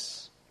case.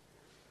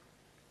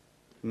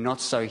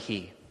 Not so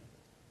here.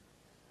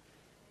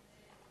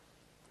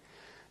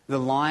 The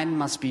line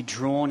must be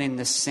drawn in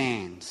the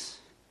sand,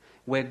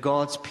 where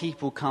God's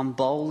people come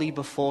boldly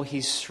before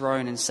his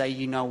throne and say,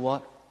 you know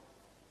what?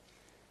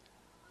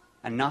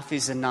 Enough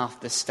is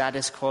enough. The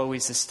status quo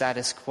is the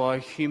status quo.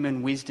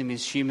 Human wisdom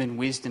is human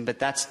wisdom, but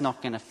that's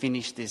not going to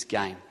finish this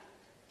game.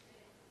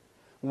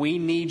 We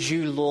need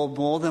you, Lord,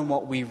 more than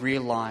what we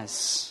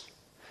realize.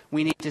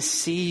 We need to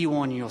see you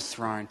on your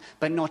throne,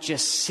 but not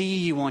just see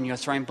you on your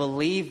throne.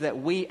 Believe that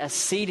we are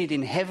seated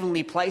in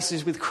heavenly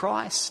places with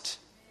Christ.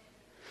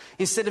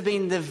 Instead of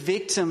being the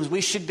victims, we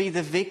should be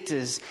the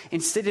victors.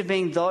 Instead of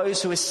being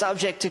those who are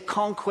subject to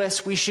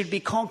conquest, we should be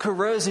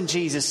conquerors in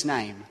Jesus'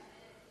 name.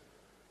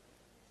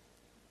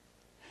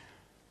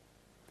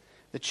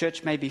 The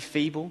church may be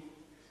feeble,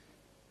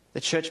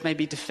 the church may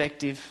be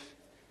defective,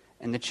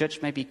 and the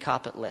church may be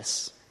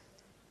carpetless.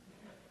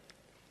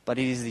 but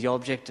it is the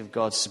object of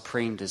God's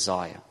supreme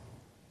desire.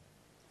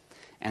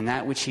 And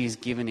that which he has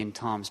given in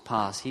times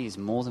past, he is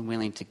more than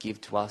willing to give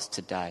to us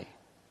today.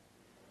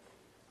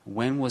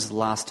 When was the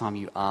last time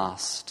you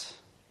asked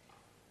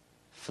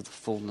for the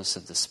fullness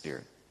of the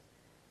Spirit?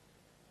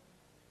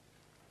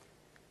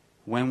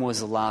 When was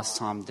the last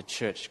time the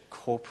church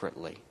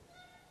corporately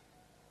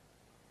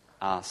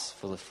asked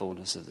for the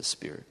fullness of the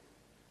Spirit?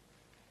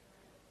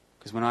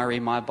 Because when I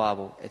read my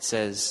Bible, it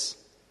says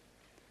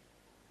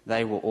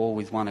they were all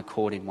with one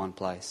accord in one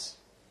place.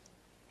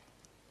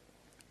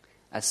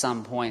 At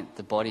some point,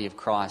 the body of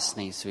Christ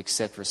needs to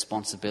accept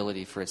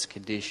responsibility for its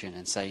condition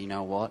and say, you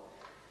know what?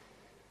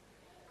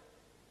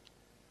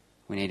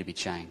 We need to be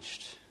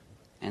changed.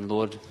 And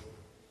Lord,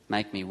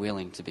 make me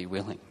willing to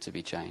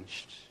be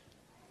changed.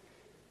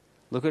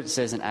 Look what it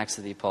says in Acts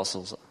of the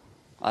Apostles.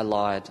 I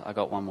lied. I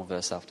got one more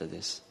verse after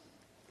this.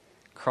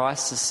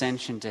 Christ's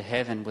ascension to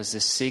heaven was the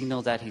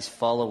signal that his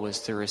followers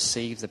to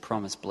receive the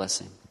promised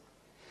blessing.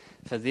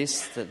 For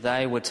this, that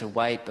they were to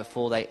wait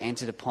before they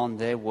entered upon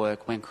their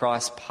work. When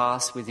Christ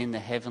passed within the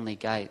heavenly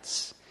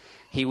gates,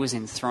 he was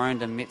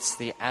enthroned amidst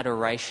the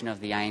adoration of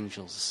the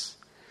angels.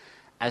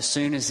 As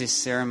soon as this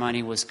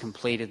ceremony was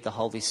completed, the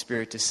Holy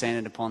Spirit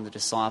descended upon the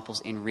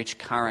disciples in rich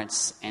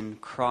currents, and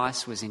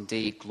Christ was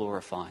indeed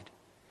glorified,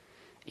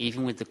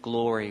 even with the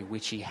glory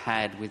which he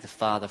had with the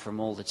Father from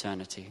all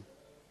eternity.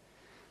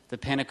 The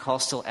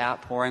Pentecostal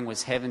outpouring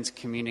was heaven's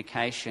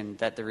communication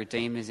that the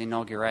Redeemer's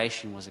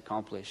inauguration was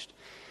accomplished.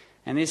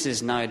 And this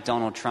is no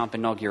Donald Trump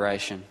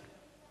inauguration.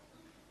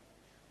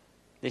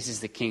 This is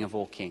the King of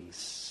all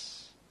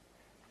kings.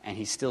 And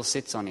he still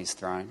sits on his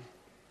throne.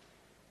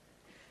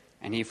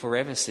 And he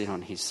forever sit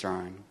on his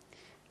throne.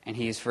 And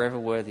he is forever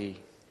worthy.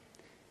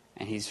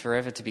 And he is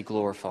forever to be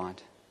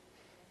glorified.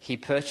 He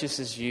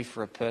purchases you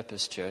for a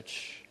purpose,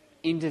 church,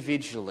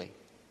 individually.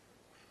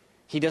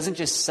 He doesn't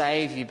just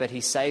save you, but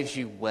he saves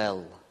you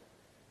well.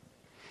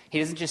 He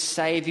doesn't just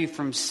save you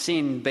from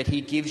sin, but he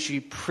gives you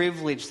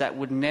privilege that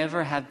would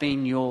never have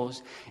been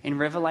yours. In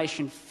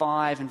Revelation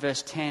 5 and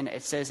verse 10,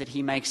 it says that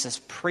he makes us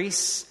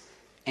priests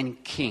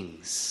and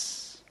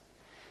kings.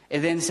 It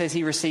then says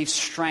he receives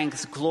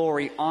strength,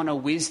 glory, honor,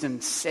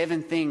 wisdom,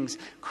 7 things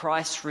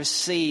Christ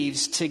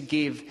receives to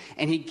give.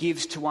 And he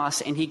gives to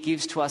us, and he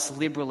gives to us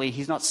liberally.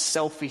 He's not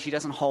selfish, he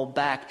doesn't hold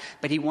back,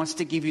 but he wants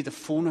to give you the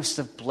fullness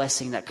of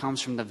blessing that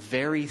comes from the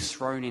very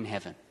throne in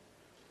heaven.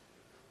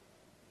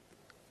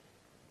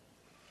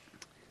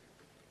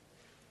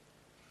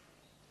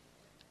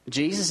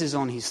 Jesus is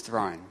on his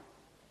throne,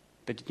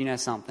 but did you know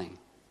something?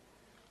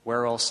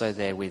 We're also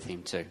there with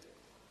him too.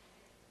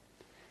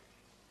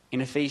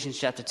 In Ephesians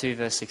chapter 2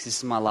 verse 6, this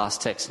is my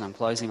last text and I'm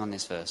closing on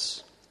this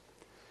verse.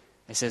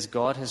 It says,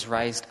 God has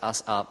raised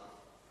us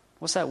up.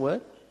 What's that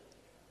word?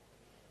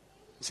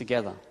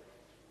 Together.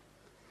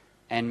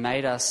 And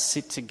made us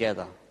sit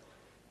together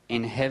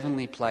in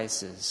heavenly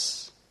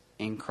places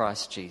in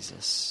Christ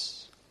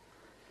Jesus.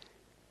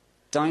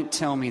 Don't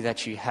tell me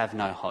that you have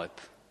no hope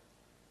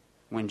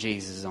when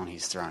Jesus is on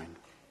his throne.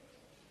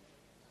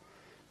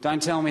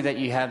 Don't tell me that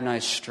you have no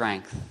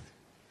strength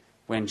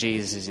when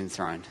Jesus is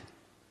enthroned.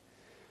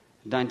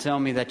 Don't tell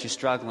me that you're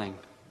struggling.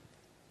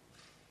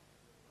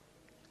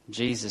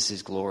 Jesus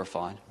is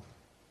glorified.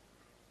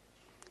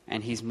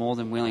 And he's more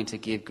than willing to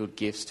give good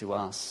gifts to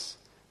us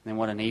than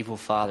what an evil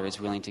father is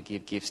willing to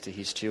give gifts to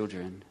his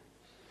children.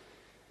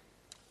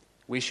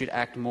 We should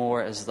act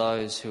more as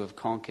those who have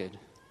conquered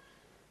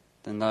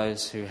than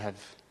those who have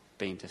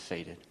been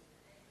defeated.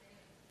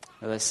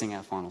 Let's sing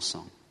our final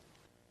song.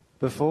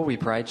 Before we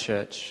pray,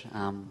 church,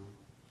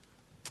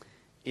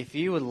 if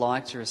you would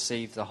like to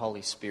receive the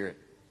Holy Spirit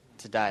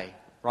today,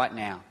 right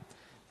now,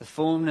 the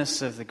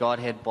fullness of the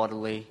Godhead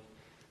bodily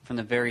from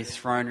the very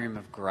throne room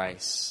of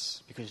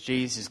grace, because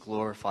Jesus is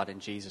glorified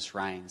and Jesus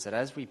reigns, that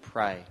as we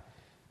pray,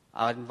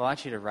 I'd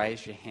invite you to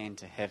raise your hand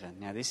to heaven.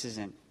 Now, this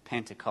isn't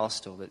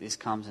Pentecostal, but this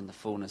comes in the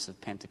fullness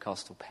of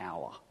Pentecostal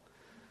power.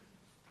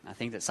 I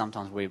think that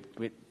sometimes we're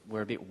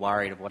a bit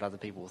worried of what other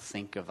people will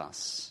think of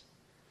us.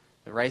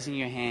 But raising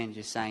your hand,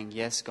 you're saying,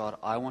 yes, God,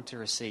 I want to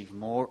receive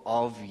more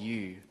of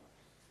you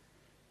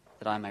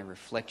that I may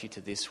reflect you to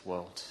this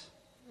world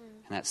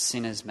and that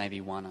sinners may be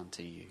won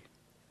unto you.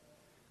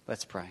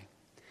 Let's pray.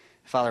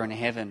 Father in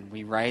heaven,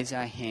 we raise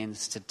our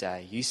hands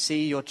today. You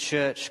see your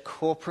church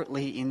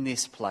corporately in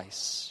this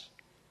place,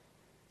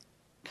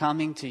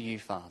 coming to you,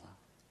 Father.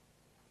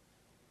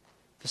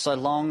 For so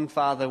long,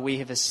 Father, we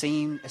have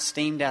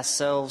esteemed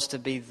ourselves to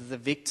be the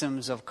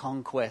victims of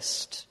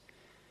conquest.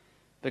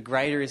 But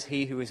greater is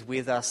he who is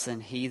with us than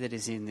he that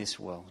is in this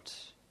world.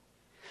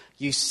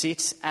 You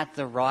sit at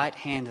the right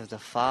hand of the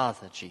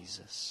Father,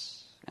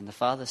 Jesus, and the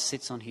Father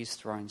sits on his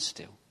throne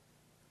still.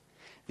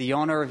 The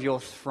honour of your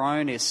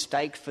throne is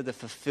staked for the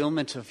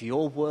fulfilment of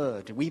your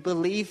word. We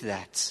believe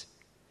that.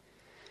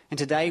 And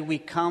today we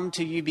come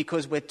to you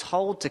because we're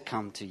told to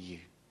come to you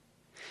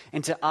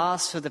and to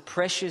ask for the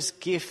precious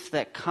gift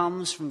that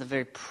comes from the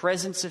very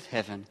presence of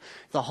heaven,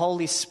 the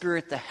Holy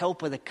Spirit, the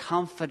helper, the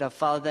comforter,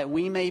 Father, that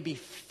we may be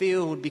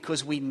filled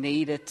because we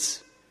need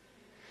it.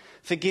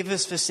 Forgive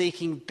us for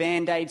seeking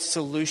band-aid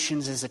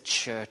solutions as a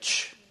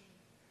church.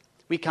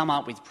 We come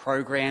up with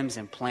programs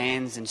and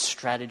plans and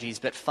strategies,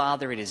 but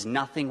Father, it is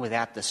nothing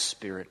without the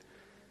Spirit.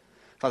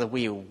 Father,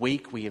 we are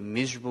weak, we are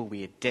miserable,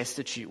 we are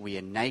destitute, we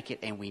are naked,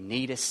 and we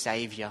need a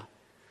Saviour.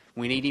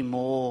 We need Him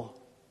more.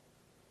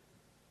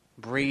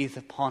 Breathe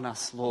upon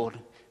us, Lord,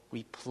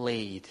 we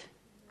plead.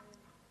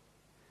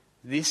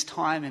 This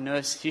time in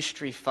Earth's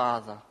history,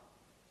 Father,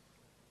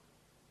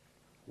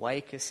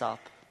 wake us up,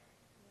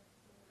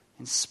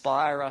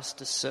 inspire us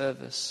to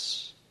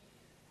service,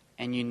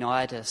 and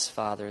unite us,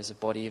 Father, as a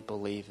body of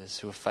believers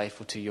who are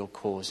faithful to your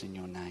cause in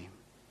your name.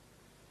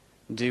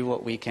 Do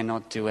what we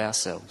cannot do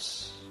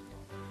ourselves.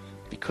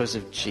 Because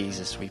of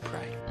Jesus, we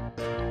pray.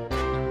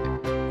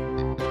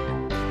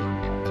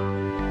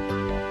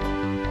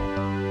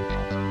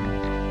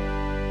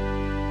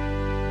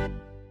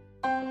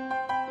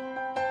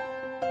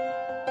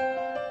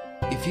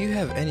 If you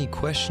have any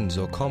questions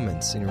or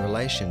comments in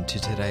relation to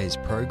today's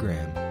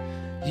program,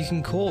 you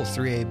can call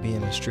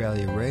 3ABN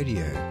Australia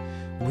Radio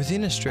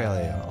within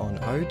Australia on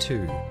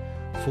 02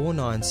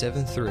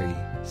 4973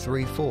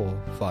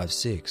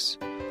 3456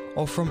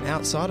 or from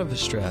outside of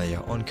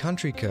Australia on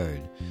country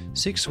code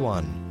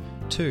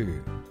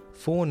 612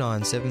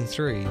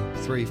 4973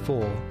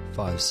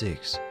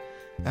 3456.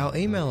 Our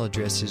email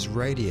address is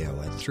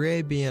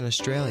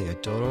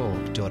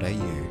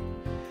radio@3abnaustralia.org.au.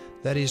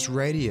 That is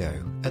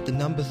radio at the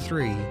number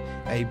 3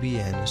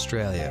 ABN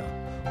Australia,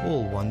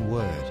 all one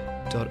word,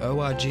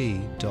 .org.au.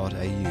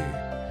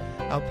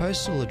 Our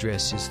postal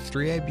address is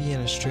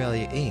 3ABN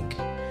Australia Inc.,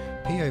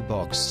 PO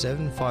Box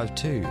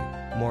 752,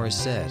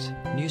 Morisset,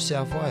 New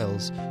South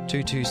Wales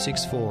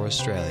 2264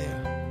 Australia.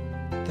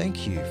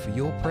 Thank you for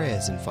your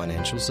prayers and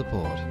financial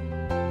support.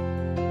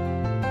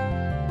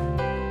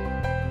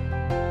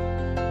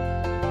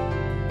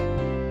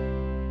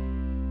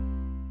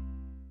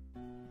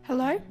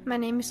 Hello, my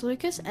name is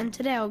Lucas, and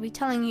today I'll be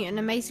telling you an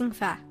amazing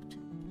fact.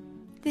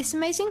 This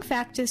amazing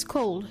fact is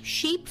called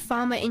sheep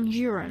farmer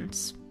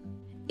endurance.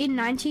 In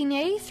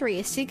 1983,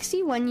 a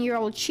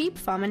 61-year-old sheep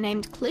farmer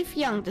named Cliff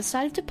Young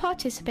decided to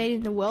participate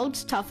in the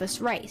world's toughest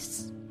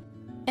race,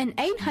 an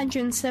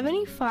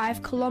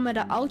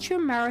 875-kilometre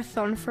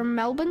ultra-marathon from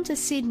Melbourne to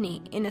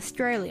Sydney in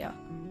Australia.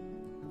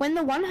 When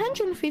the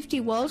 150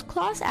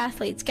 world-class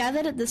athletes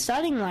gathered at the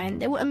starting line,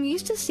 they were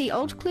amused to see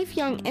old Cliff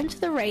Young enter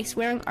the race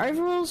wearing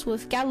overalls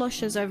with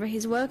galoshes over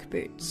his work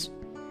boots.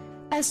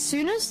 As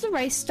soon as the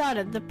race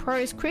started, the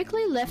pros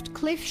quickly left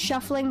Cliff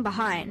shuffling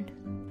behind.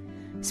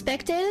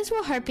 Spectators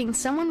were hoping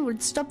someone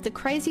would stop the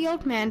crazy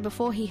old man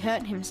before he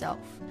hurt himself,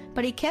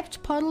 but he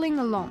kept toddling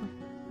along.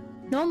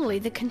 Normally,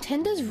 the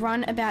contenders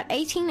run about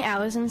 18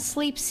 hours and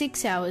sleep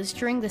 6 hours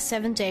during the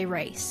 7-day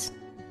race.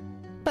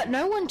 But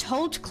no one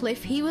told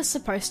Cliff he was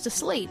supposed to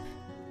sleep.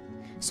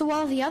 So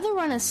while the other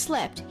runners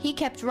slept, he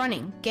kept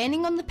running,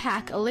 gaining on the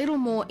pack a little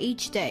more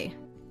each day.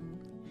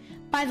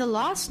 By the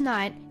last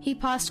night, he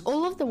passed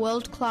all of the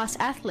world-class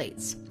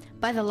athletes.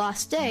 By the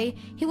last day,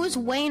 he was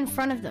way in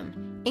front of them.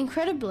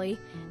 Incredibly,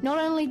 not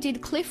only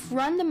did Cliff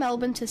run the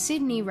Melbourne to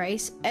Sydney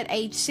race at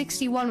age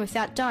 61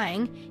 without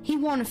dying, he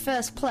won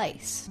first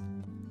place,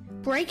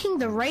 breaking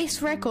the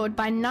race record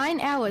by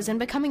 9 hours and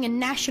becoming a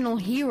national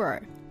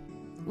hero.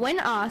 When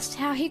asked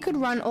how he could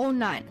run all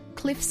night,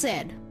 Cliff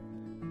said,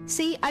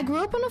 "See, I grew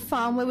up on a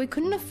farm where we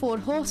couldn't afford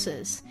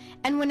horses,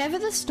 and whenever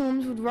the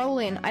storms would roll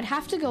in, I'd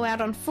have to go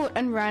out on foot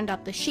and round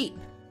up the sheep.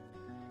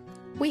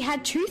 We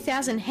had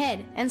 2,000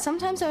 head, and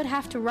sometimes I would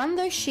have to run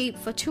those sheep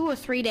for 2 or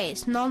 3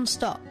 days,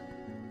 non-stop.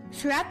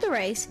 Throughout the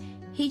race,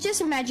 he just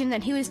imagined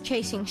that he was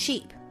chasing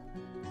sheep."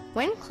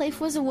 When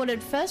Cliff was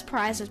awarded first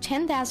prize of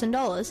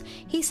 $10,000,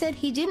 he said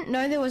he didn't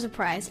know there was a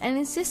prize and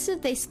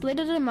insisted they split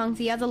it among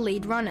the other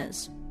lead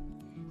runners.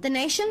 The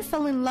nation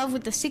fell in love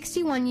with the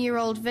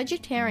 61-year-old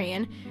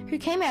vegetarian who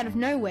came out of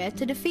nowhere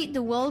to defeat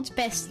the world's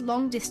best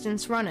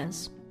long-distance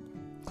runners.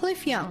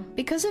 Cliff Young,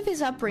 because of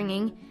his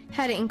upbringing,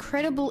 had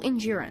incredible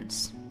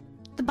endurance.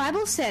 The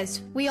Bible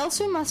says we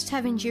also must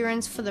have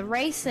endurance for the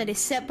race that is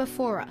set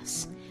before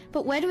us.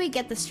 But where do we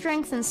get the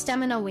strength and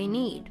stamina we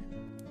need?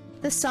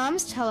 The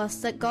Psalms tell us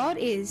that God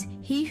is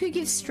He who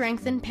gives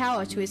strength and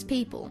power to His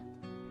people.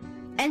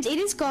 And it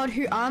is God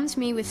who arms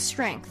me with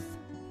strength.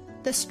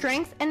 The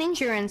strength and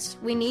endurance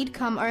we need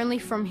come only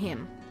from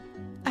Him.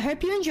 I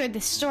hope you enjoyed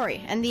this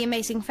story and the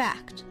amazing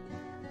fact.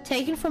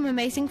 Taken from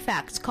Amazing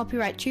Facts,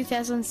 copyright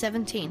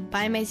 2017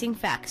 by Amazing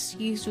Facts,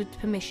 used with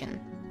permission.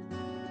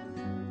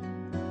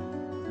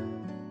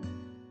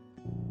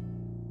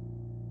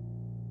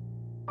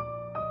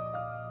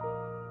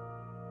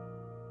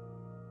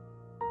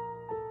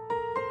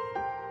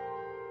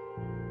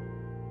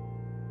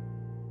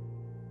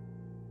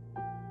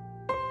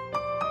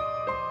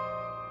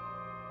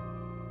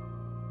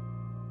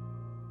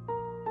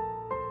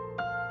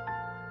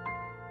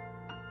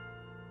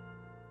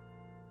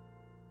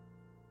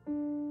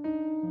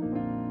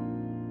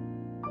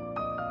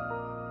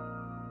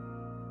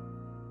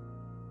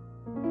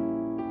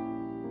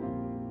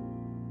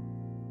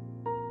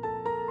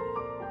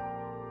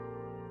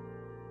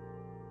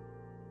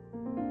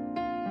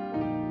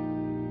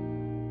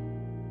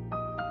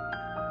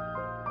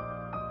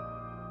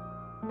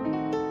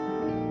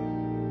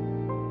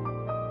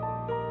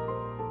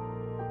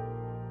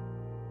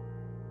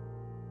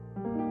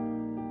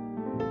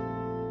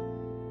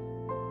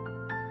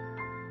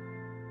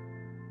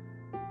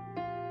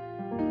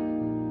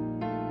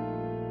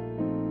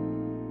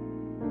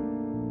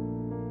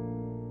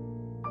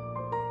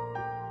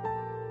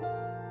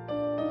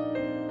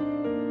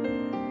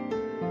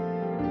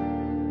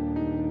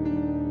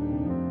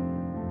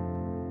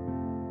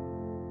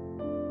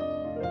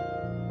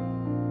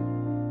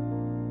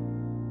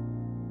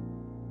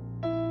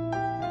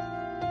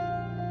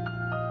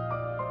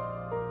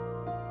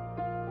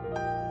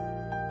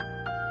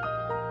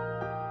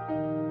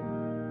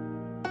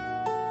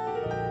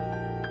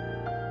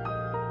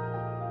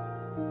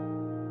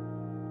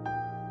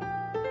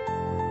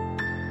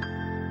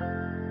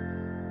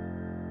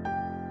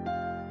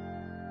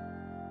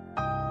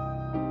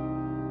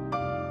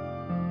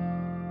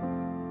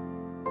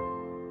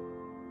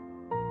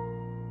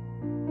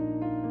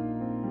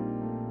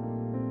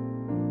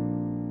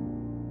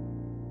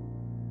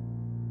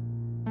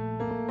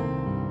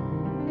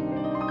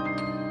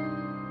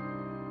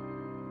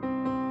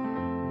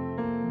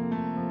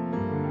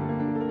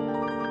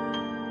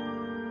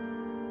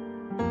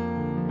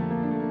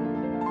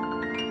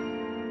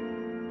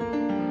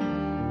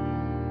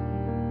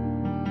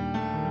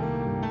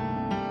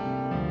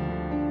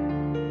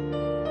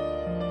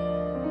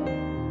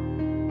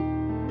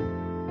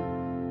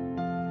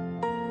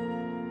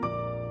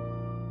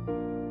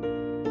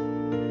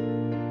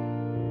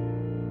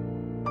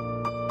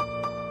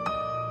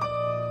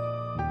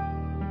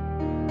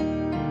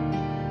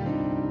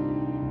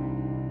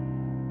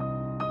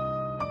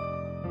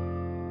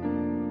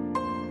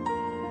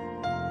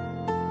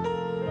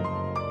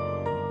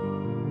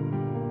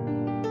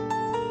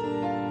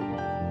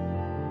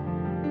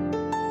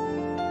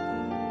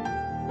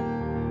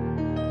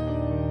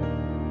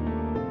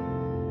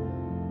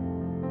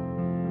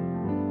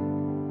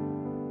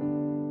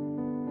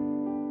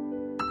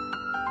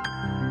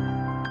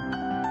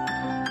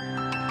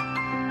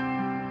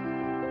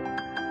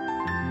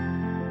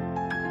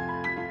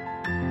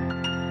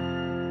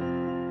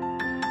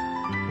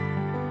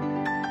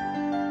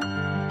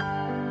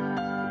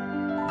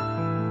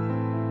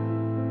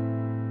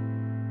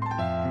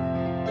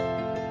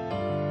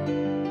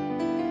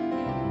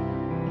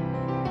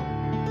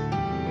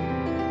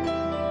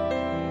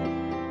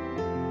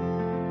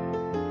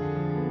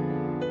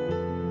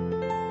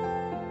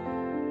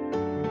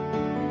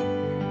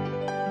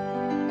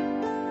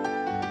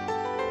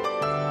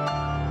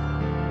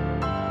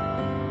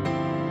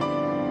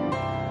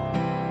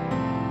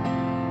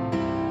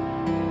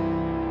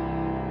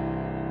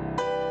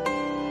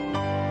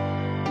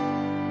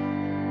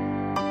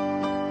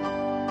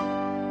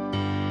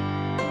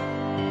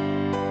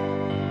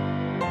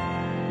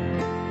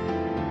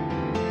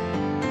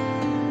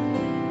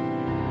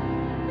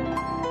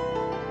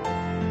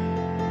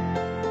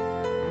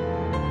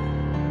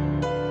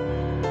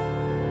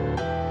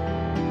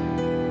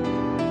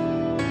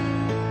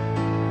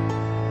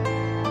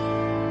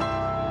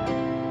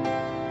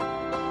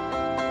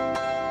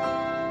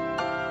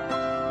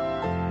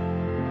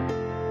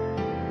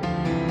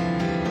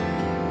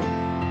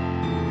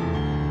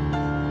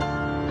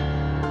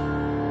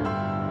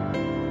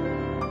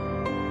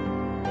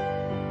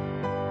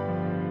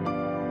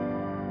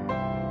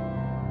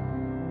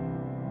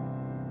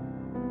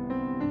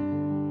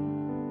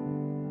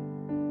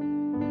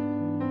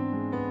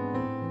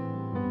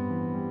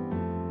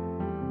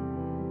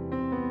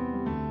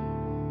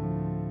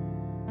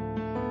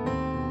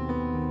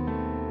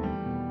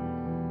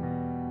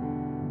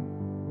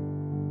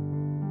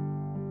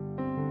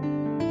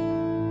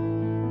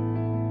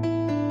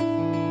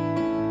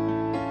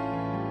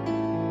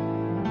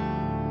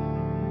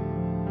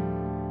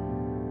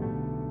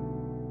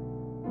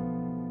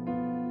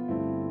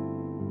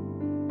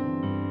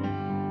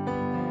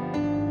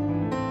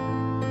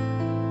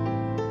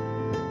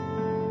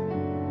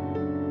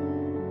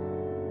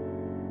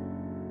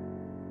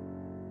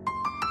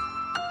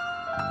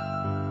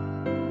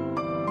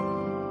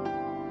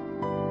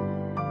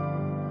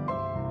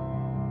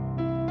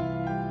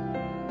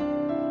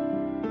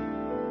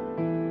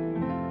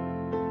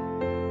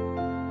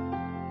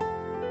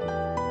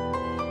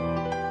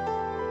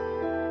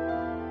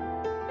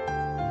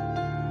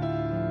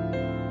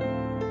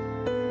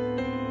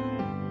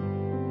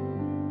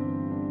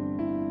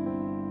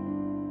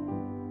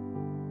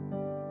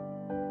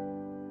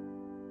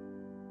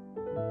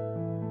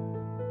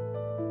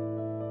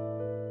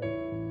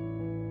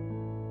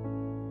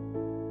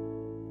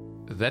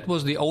 That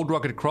was The Old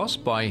Rugged Cross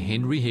by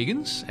Henry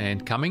Higgins.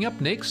 And coming up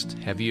next,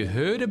 have you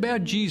heard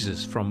about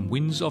Jesus from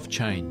Winds of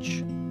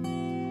Change?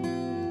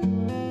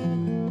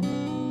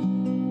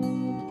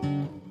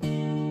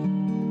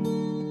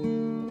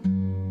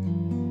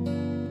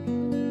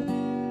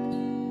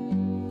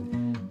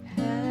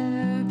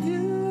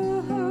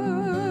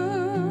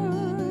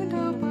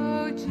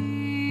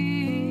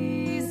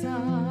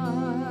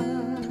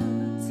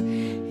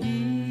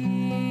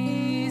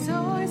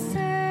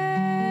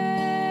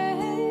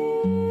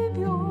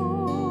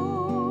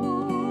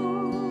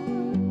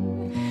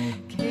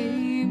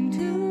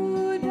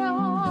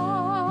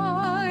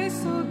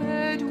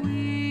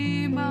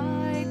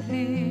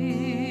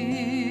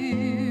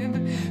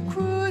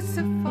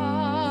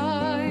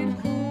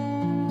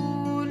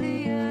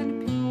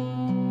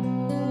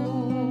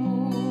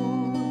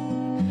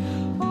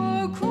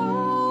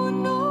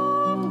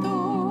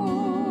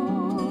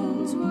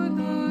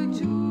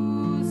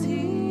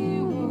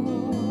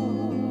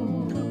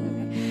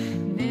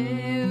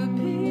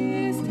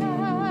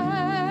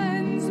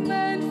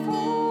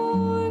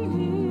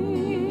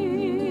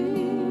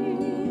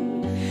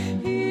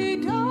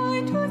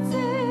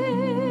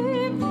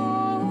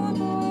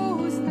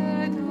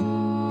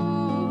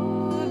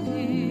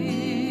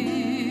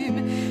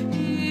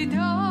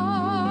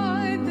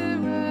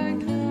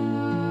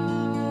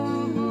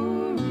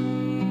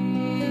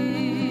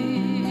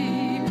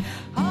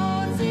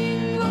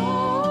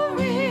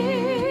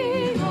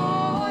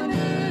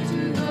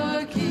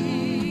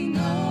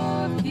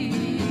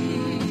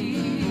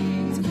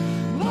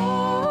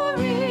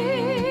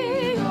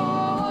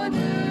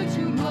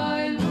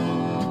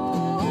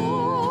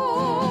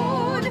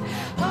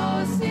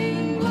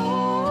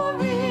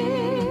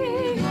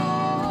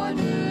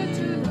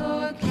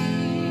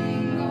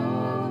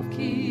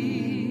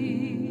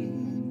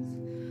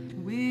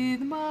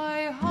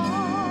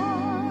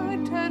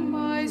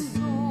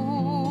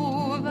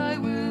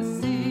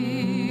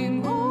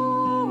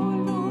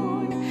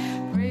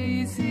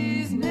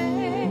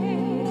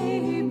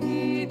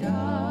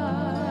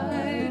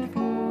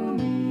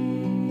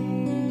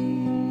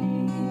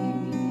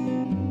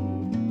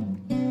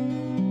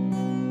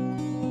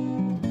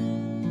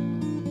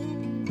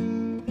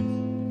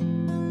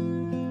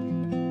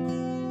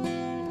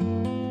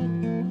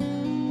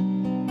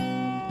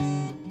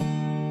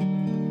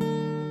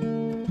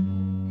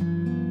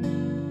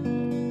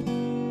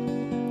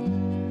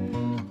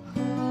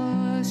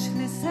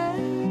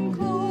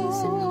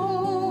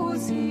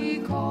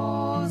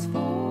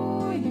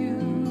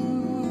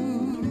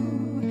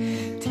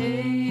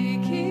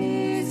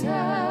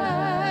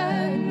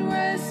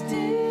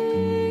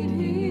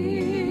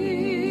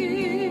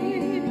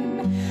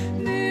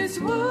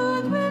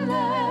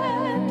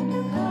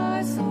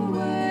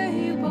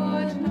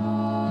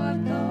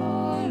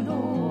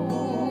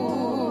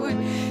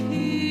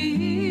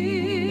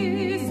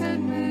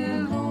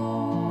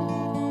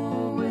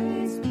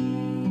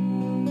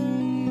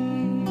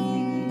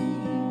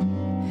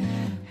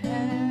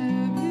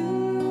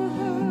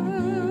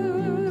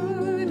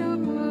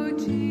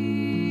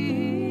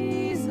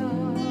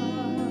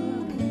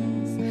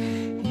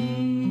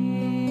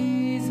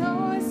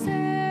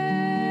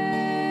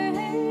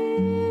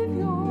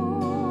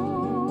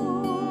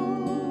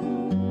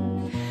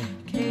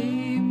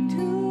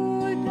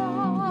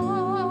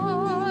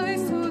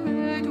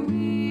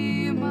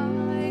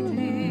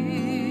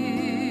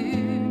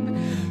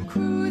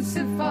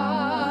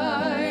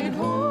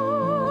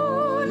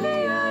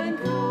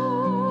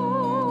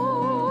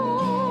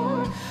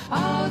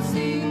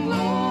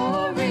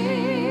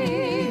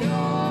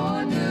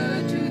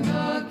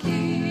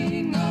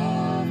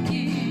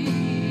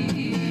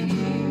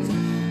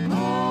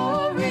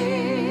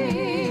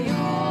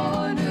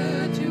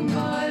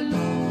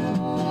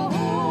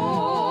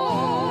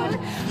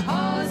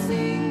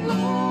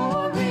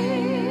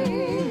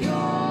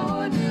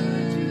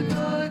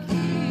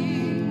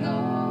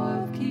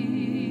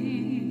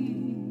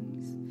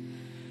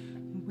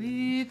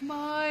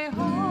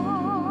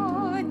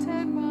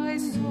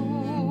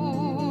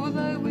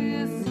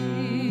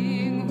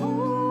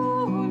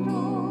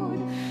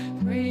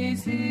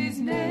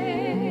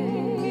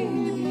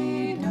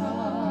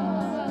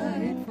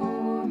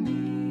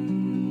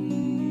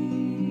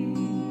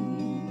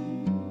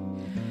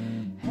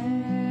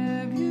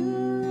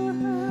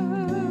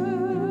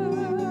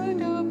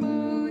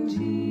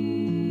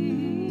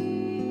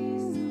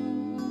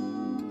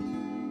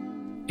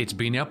 It's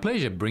been our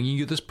pleasure bringing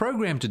you this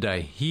program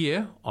today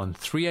here on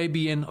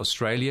 3ABN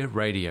Australia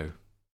Radio.